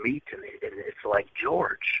eyes meet, and it's like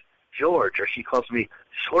George, or she calls me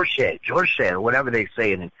Jorge, or whatever they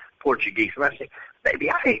say in Portuguese. And I say,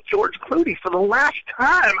 baby, I ain't George Clooney for the last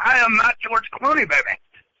time. I am not George Clooney, baby.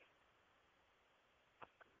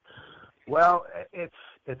 Well, it's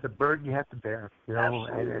a burden you have to bear,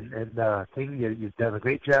 and King, you've done a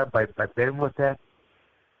great job by bearing with that.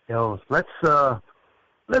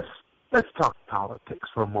 Let's talk politics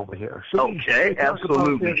for a moment here. Okay,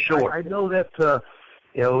 absolutely, sure. I know that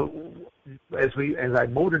as I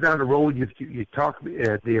motor down the road, you talk,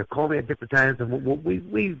 you call me at different times, and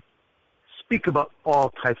we speak about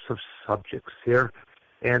all types of subjects here.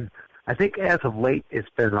 And I think as of late, it's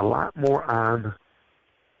been a lot more on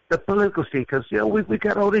the political scene, because we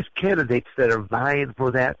got all these candidates that are vying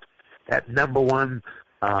for that number one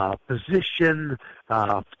position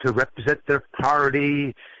to represent their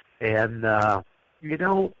party, and the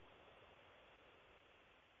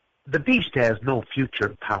Beast has no future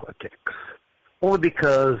in politics, only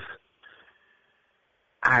because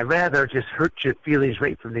I'd rather just hurt your feelings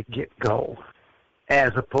right from the get-go,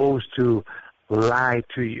 as opposed to lie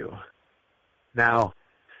to you. Now,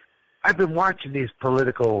 I've been watching these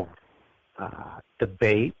political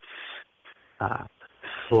debates,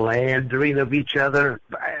 slandering of each other.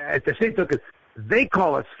 At the same token, they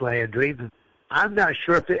call it slandering. I'm not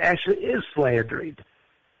sure if it actually is slandering.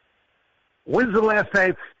 When's the last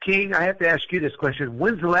time, King, I have to ask you this question,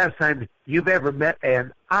 when's the last time you've ever met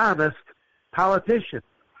an honest politician?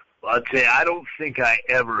 Well, I'll tell you, I don't think I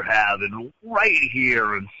ever have, and right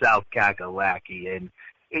here in South Kakalaki, and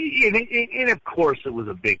of course it was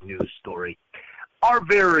a big news story. Our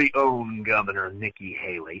very own Governor Nikki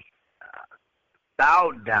Haley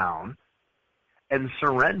bowed down and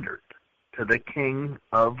surrendered to the King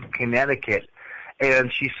of Connecticut,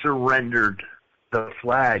 and she surrendered the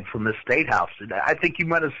flag from the State House. I think you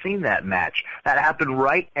might have seen that match. That happened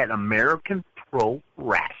right at American Pro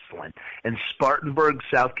Wrestling in Spartanburg,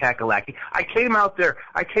 South Kakalaki. I came out there.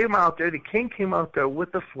 The King came out there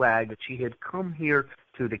with the flag that she had come here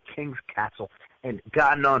to the King's Castle and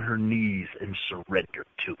gotten on her knees and surrendered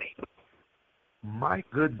to me. My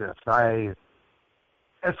goodness,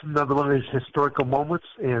 that's another one of these historical moments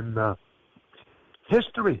in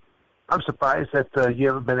history. I'm surprised that you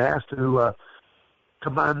haven't been asked to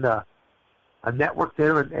come on a network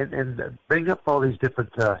there and bring up all these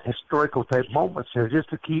different historical type moments there, just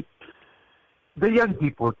to keep the young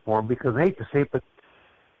people informed, because I hate to say it, but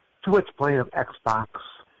too much playing of Xbox,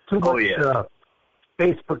 too much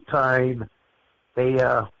Facebook time.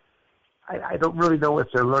 I don't really know if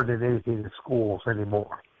they're learning anything in schools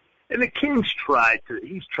anymore. And the King's tried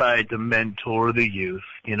to mentor the youth.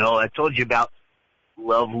 You know, I told you about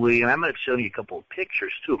lovely, and I'm going to show you a couple of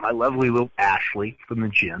pictures too. My lovely little Ashley from the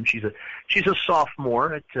gym. She's a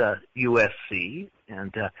sophomore at USC,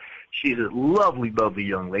 and she's a lovely, lovely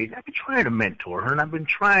young lady. I've been trying to mentor her, and I've been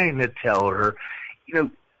trying to tell her, you know,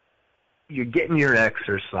 you're getting your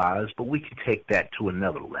exercise, but we can take that to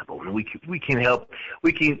another level, and we can help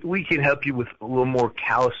you with a little more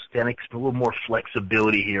calisthenics, a little more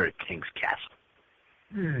flexibility here at King's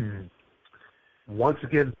Castle. Once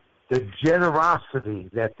again, the generosity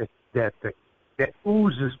that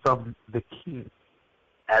oozes from the King.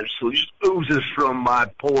 Absolutely oozes from my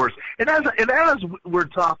pores. And as we're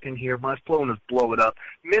talking here, my phone is blowing up.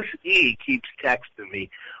 Miss E keeps texting me,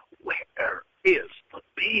 "Where is the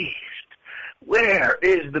Beast? Where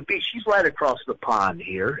is the Beast?" She's right across the pond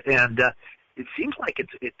here, and it seems like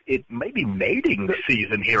it may be mating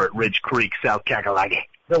season here at Ridge Creek, South Kakalaki.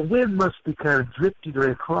 The wind must be kind of drifting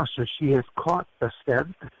right across her. She has caught the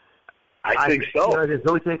scent. I think so. You know, there's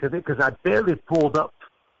no thing I think, because I barely pulled up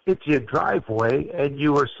into your driveway, and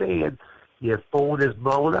you were saying your phone is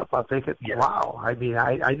blowing up. I'm thinking, wow. I mean,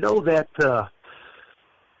 I know that the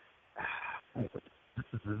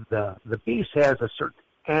Beast has a certain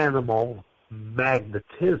animal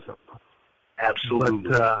magnetism.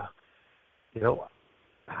 Absolutely. But, you know,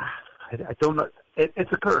 I don't know.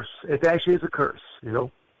 It's a curse. It actually is a curse, you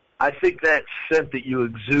know. I think that scent that you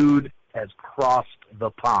exude has crossed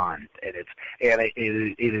the pond, and it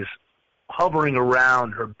is hovering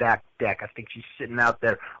around her back deck. I think she's sitting out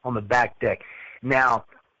there on the back deck. Now,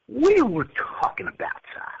 we were talking about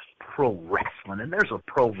pro wrestling, and there's a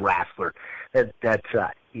pro wrestler that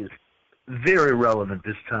is very relevant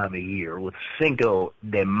this time of year with Cinco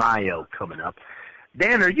de Mayo coming up.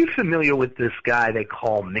 Dan, are you familiar with this guy they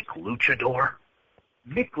call Mick Luchador?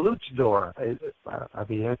 Mick Luchador. I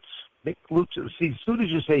mean, it's Mick Luchador. See, as soon as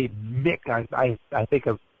you say Mick, I think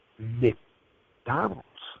of McDonald's.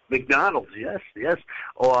 McDonald's, yes.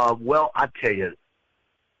 Well, I tell you,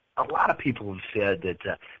 a lot of people have said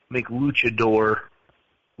that Mick Luchador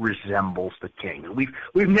resembles the King.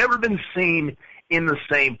 We've never been seen in the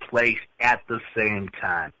same place at the same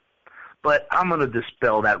time. But I'm going to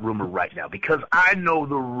dispel that rumor right now, because I know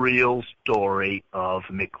the real story of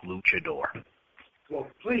Mick Luchador. Well,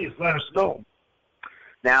 please let us know.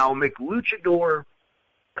 Now, Mick Luchador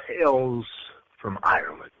hails from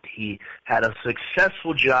Ireland. He had a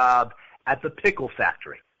successful job at the pickle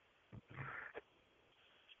factory.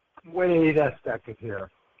 Wait a second here.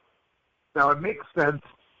 Now, it makes sense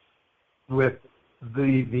with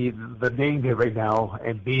the name here right now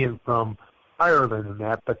and being from Ireland and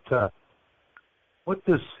that, but what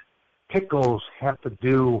does pickles have to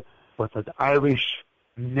do with an Irish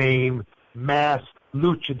name, masked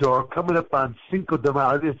luchador, coming up on Cinco de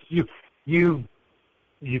Mayo?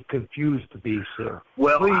 You confused the Beast, sir.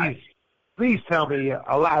 Well, please tell me,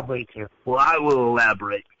 elaborate here. Well, I will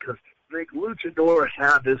elaborate, because Mick Luchador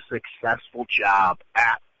had this successful job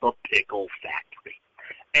at the pickle factory.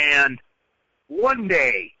 And one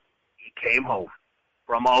day, he came home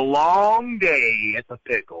from a long day at the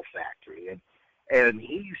pickle factory, and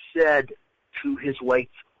he said to his wife,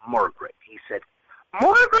 Margaret, he said,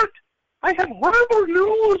 "Margaret, I have horrible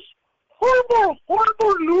news! Horrible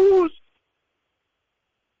news!"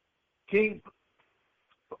 King,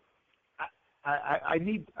 I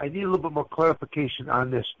need a little bit more clarification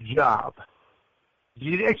on this job. Do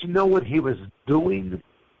you actually know what he was doing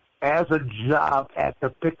as a job at the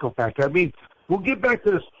pickle factory? I mean, we'll get back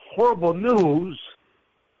to this horrible news,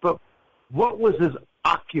 but what was his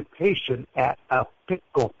occupation at a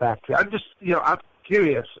pickle factory? I'm just, I'm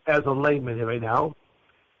curious as a layman here right now.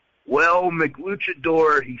 Well, Mick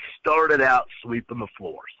Luchador, he started out sweeping the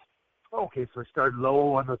floors. Okay, so he started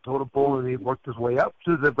low on the totem pole and he worked his way up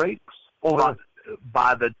to the breaks.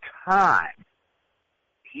 By the time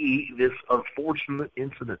this unfortunate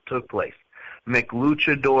incident took place, Mick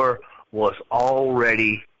Luchador was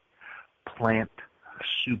already plant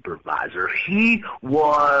supervisor. He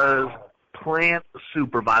was plant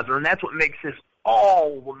supervisor, and that's what makes this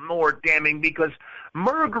all the more damning, because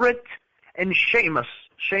Margaret and Seamus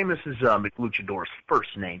is Mick Luchador's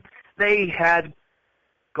first name, they had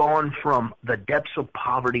gone from the depths of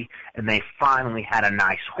poverty, and they finally had a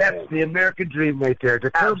nice home. That's the American dream right there. To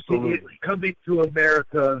coming to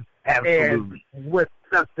America, absolutely, and with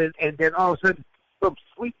nothing, and then all of a sudden, from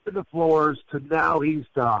sweeping the floors to now he's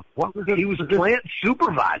what was it? He was plant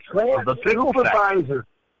supervisor of the pickle factory.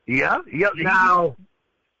 Yeah. Now,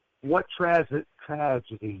 what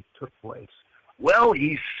tragedy took place? Well,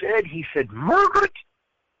 he said, "Margaret,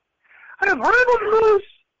 I have horrible news.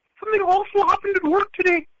 Something awful happened at work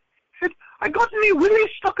today. I got me Willie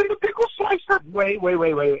stuck in the pickle slicer. Wait.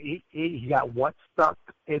 He got what stuck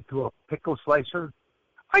into a pickle slicer?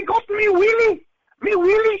 I got me Willie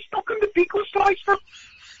stuck in the pickle slicer.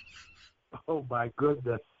 Oh, my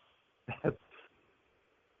goodness.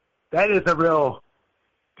 That is a real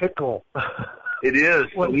pickle. It is.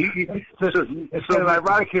 Well, it's kind of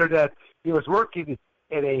ironic here that he was working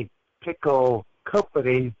in a pickle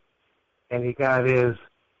company, and he got his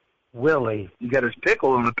Willie. He got his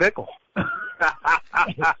pickle in a pickle.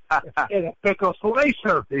 In a pickle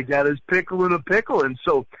slicer. He got his pickle in a pickle. And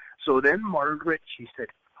so then Margaret, she said,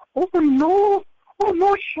 oh, no,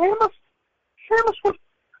 Seamus,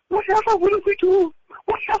 whatever will we do?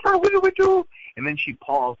 And then she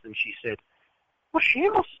paused and she said, well,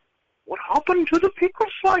 Seamus, what happened to the pickle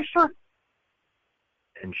slicer?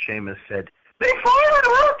 And Seamus said, they fired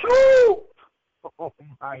her too! Oh,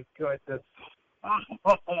 my goodness.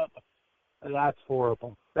 That's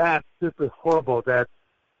horrible. That's super horrible that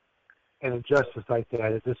an injustice like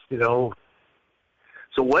that. It's just,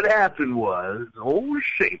 So what happened was, old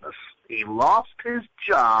Seamus, he lost his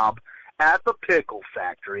job at the pickle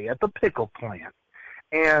factory, at the pickle plant,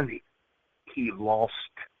 and he lost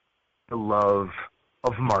the love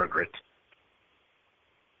of Margaret.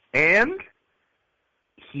 And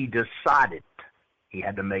he decided he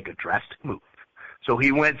had to make a drastic move. So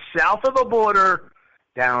he went south of the border,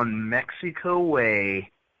 down Mexico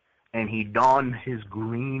way, and he donned his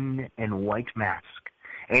green and white mask.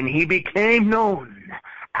 And he became known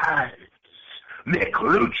as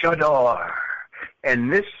McLuchador.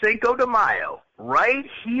 And this Cinco de Mayo, right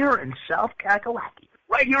here in South Kakalaki,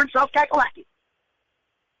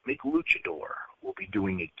 McLuchador will be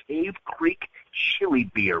doing a Cave Creek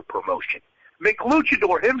chili beer promotion.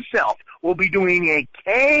 McLuchador himself will be doing a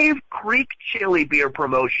Cave Creek chili beer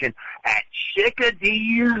promotion at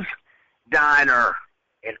Chickadee's Diner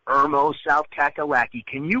in Irmo, South Kakalaki.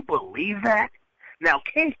 Can you believe that? Now,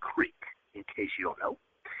 Cave Creek, in case you don't know,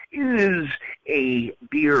 is a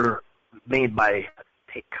beer made by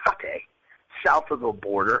Tecate, south of the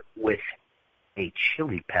border, with a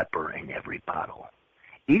chili pepper in every bottle.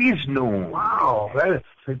 It is known. Wow, that is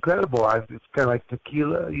incredible. It's kind of like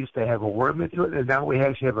tequila used to have a worm into it, and now we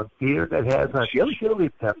actually have a beer that has a chili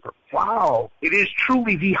pepper. Wow. It is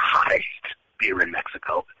truly the hottest beer in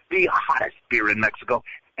Mexico.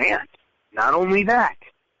 And not only that,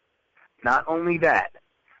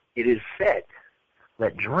 it is said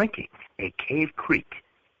that drinking a Cave Creek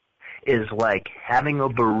is like having a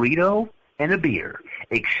burrito and a beer,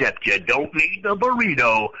 except you don't need the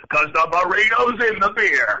burrito because the burrito's in the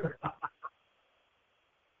beer.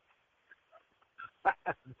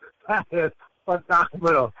 That is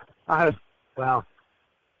phenomenal. Well,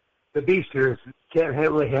 the Beast here can't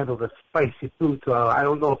really handle the spicy food, so I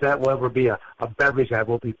don't know if that will ever be a beverage I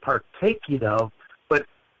will be partaking of, but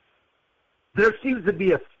there seems to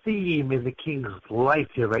be a theme in the King's life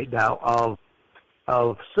here right now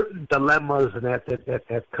of certain dilemmas and that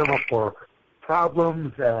have come up for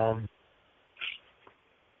problems.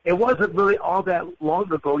 It wasn't really all that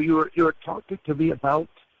long ago. You were talking to me about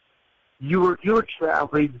you were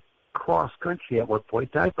traveling cross country at one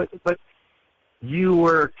point in time, but you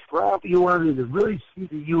were traveling. You wanted to really see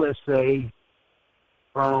the USA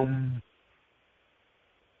from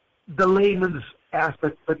the layman's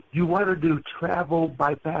aspect, but you wanted to travel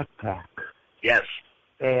by backpack. Yes.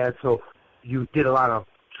 And so you did a lot of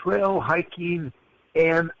trail hiking,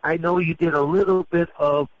 and I know you did a little bit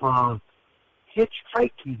of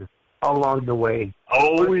hitchhiking along the way.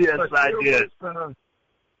 Oh, yes, I did.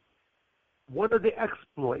 What are the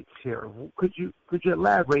exploits here? Could you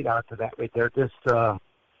elaborate onto that right there? This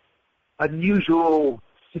unusual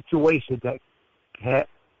situation that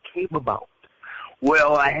came about.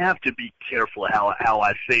 Well, I have to be careful how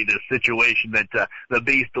I say this situation that the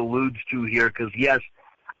Beast alludes to here, because, yes,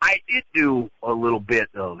 I did do a little bit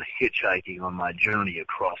of hitchhiking on my journey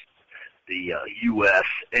across the U.S.,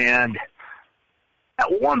 and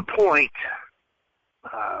at one point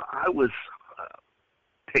I was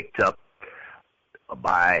picked up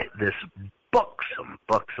by this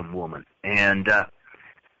buxom woman, and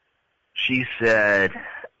she said,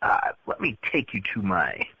 let me take you to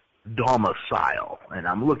my domicile. And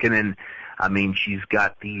I'm looking in, she's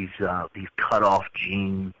got these cut-off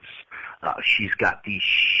jeans, she's got these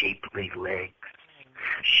shapely legs,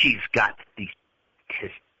 she's got this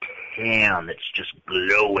tan that's just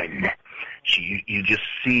glowing. You just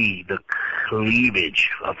see the cleavage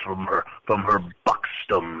from her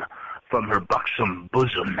buxom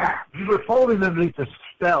bosom. You were falling underneath the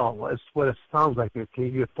spell. That's what it sounds like. Okay,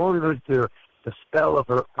 you're falling underneath the spell of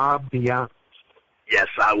her ambiance. Yes,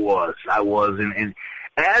 I was,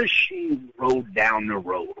 As she rode down the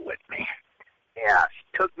road with me, yeah, she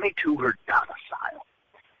took me to her domicile.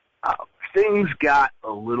 Things got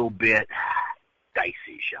a little bit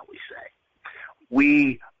dicey, shall we say.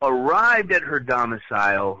 We arrived at her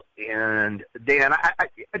domicile, and Dan,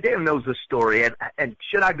 Dan knows the story, and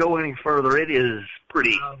should I go any further, it is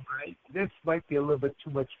pretty... This might be a little bit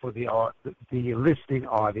too much for the listening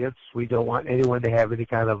audience. We don't want anyone to have any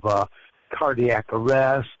kind of cardiac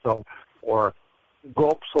arrest or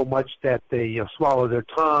gulp so much that they swallow their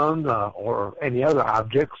tongue or any other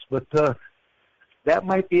objects, but that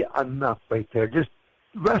might be enough right there. Just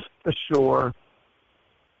rest assured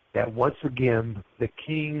that once again the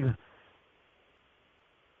king,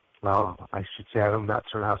 well, I should say, I'm not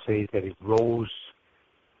sure how to say it, that he rose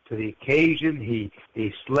to the occasion. He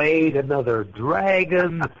slayed another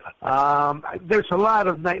dragon. There's a lot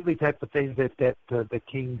of knightly type of things that the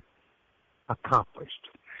king accomplished.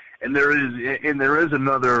 And there is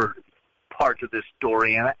another part to this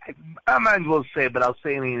story, and I might as well say it, but I'll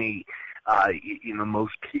say it in the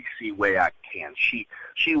most PC way I can. She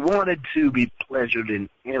wanted to be pleasured in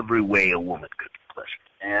every way a woman could be pleasured.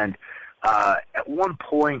 And at one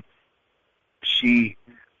point, she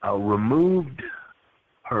removed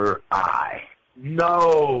her eye.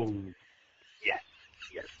 No. Yes.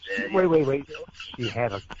 Wait. She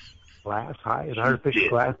had a glass eye, an artificial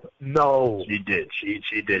glass? No. She did. She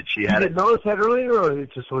did. She didn't notice that earlier, or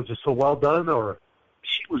it just was just so well done, or?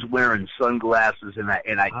 She was wearing sunglasses, and I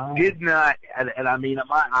did not, and I mean,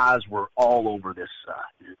 my eyes were all over this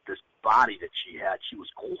body that she had. She was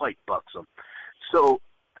quite buxom. So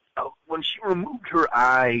when she removed her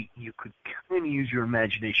eye, you could kind of use your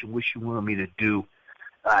imagination. What she wanted me to do,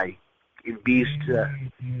 in Beast.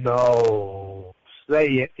 No, say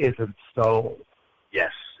it isn't so.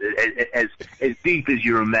 Yes, as deep as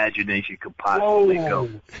your imagination could possibly go.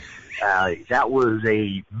 That was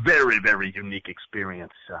a very, very unique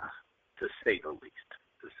experience, to say the least.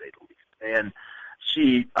 And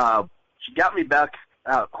she got me back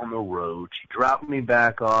out on the road. She dropped me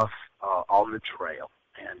back off on the trail.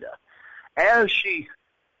 And as she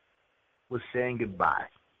was saying goodbye,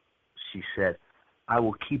 she said, "I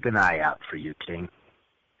will keep an eye out for you, King."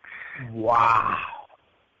 Wow.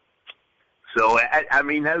 So, I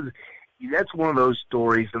mean, that's one of those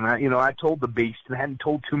stories, and I told the Beast, and I hadn't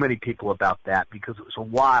told too many people about that because it was a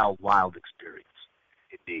wild, wild experience.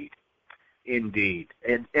 Indeed.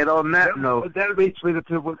 And on that note, that leads me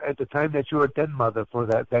to at the time that you were den mother for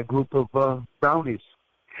that group of brownies.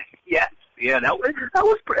 Yes, that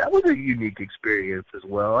was a unique experience as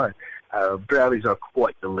well. Brownies are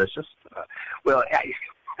quite delicious.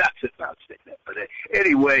 That's it. I'll say that. But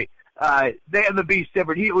anyway. Dan the Beast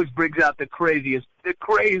Severn, he always brings out the craziest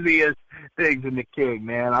things in the king,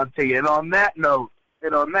 man. I'll tell you. And on that note,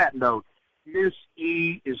 Miss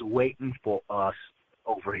E is waiting for us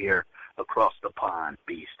over here across the pond,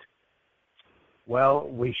 Beast. Well,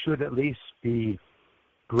 we should at least be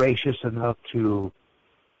gracious enough to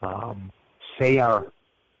say our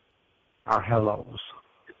hellos,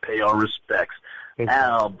 pay our respects.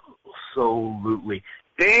 Absolutely,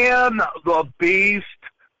 Dan the Beast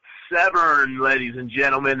Severn, ladies and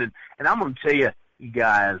gentlemen, and I'm going to tell you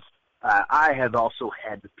guys, I have also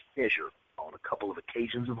had the pleasure on a couple of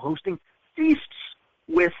occasions of hosting feasts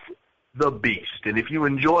with the Beast. And if you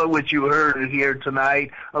enjoy what you heard here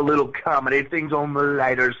tonight, a little comedy, things on the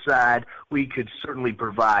lighter side, we could certainly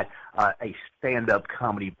provide a stand-up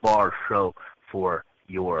comedy bar show for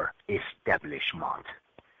your establishment.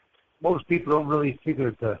 Most people don't really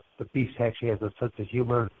figure the Beast actually has a sense of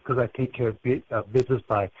humor, because I take care of business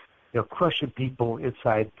by crushing people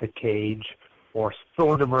inside the cage or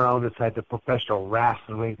throwing them around inside the professional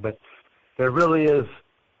wrestling ring. But there really is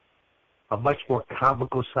a much more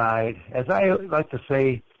comical side. As I like to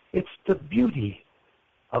say, it's the beauty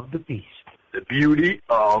of the Beast. The beauty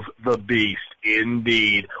of the Beast,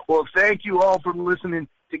 indeed. Well, thank you all for listening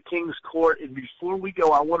to King's Court. And before we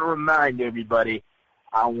go, I want to remind everybody,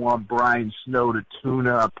 I want Brian Snow to tune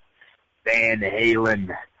up Van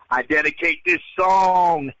Halen. I dedicate this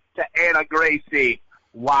song to Anna Gracie.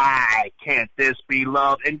 Why can't this be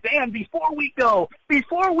love? And Dan, before we go,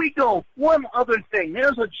 one other thing.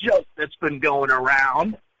 There's a joke that's been going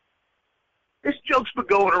around. This joke's been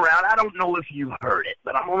going around. I don't know if you heard it,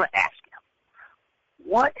 but I'm going to ask you.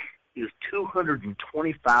 What is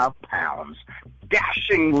 225 pounds,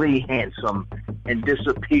 dashingly handsome, and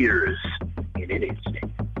disappears in an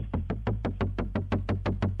instant?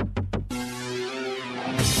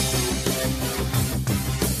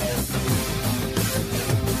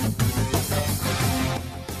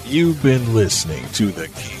 You've been listening to The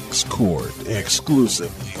King's Court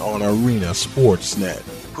exclusively on Arena Sportsnet,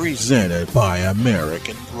 presented by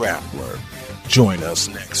American Grappler. Join us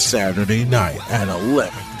next Saturday night at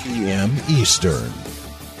 11 p.m. Eastern.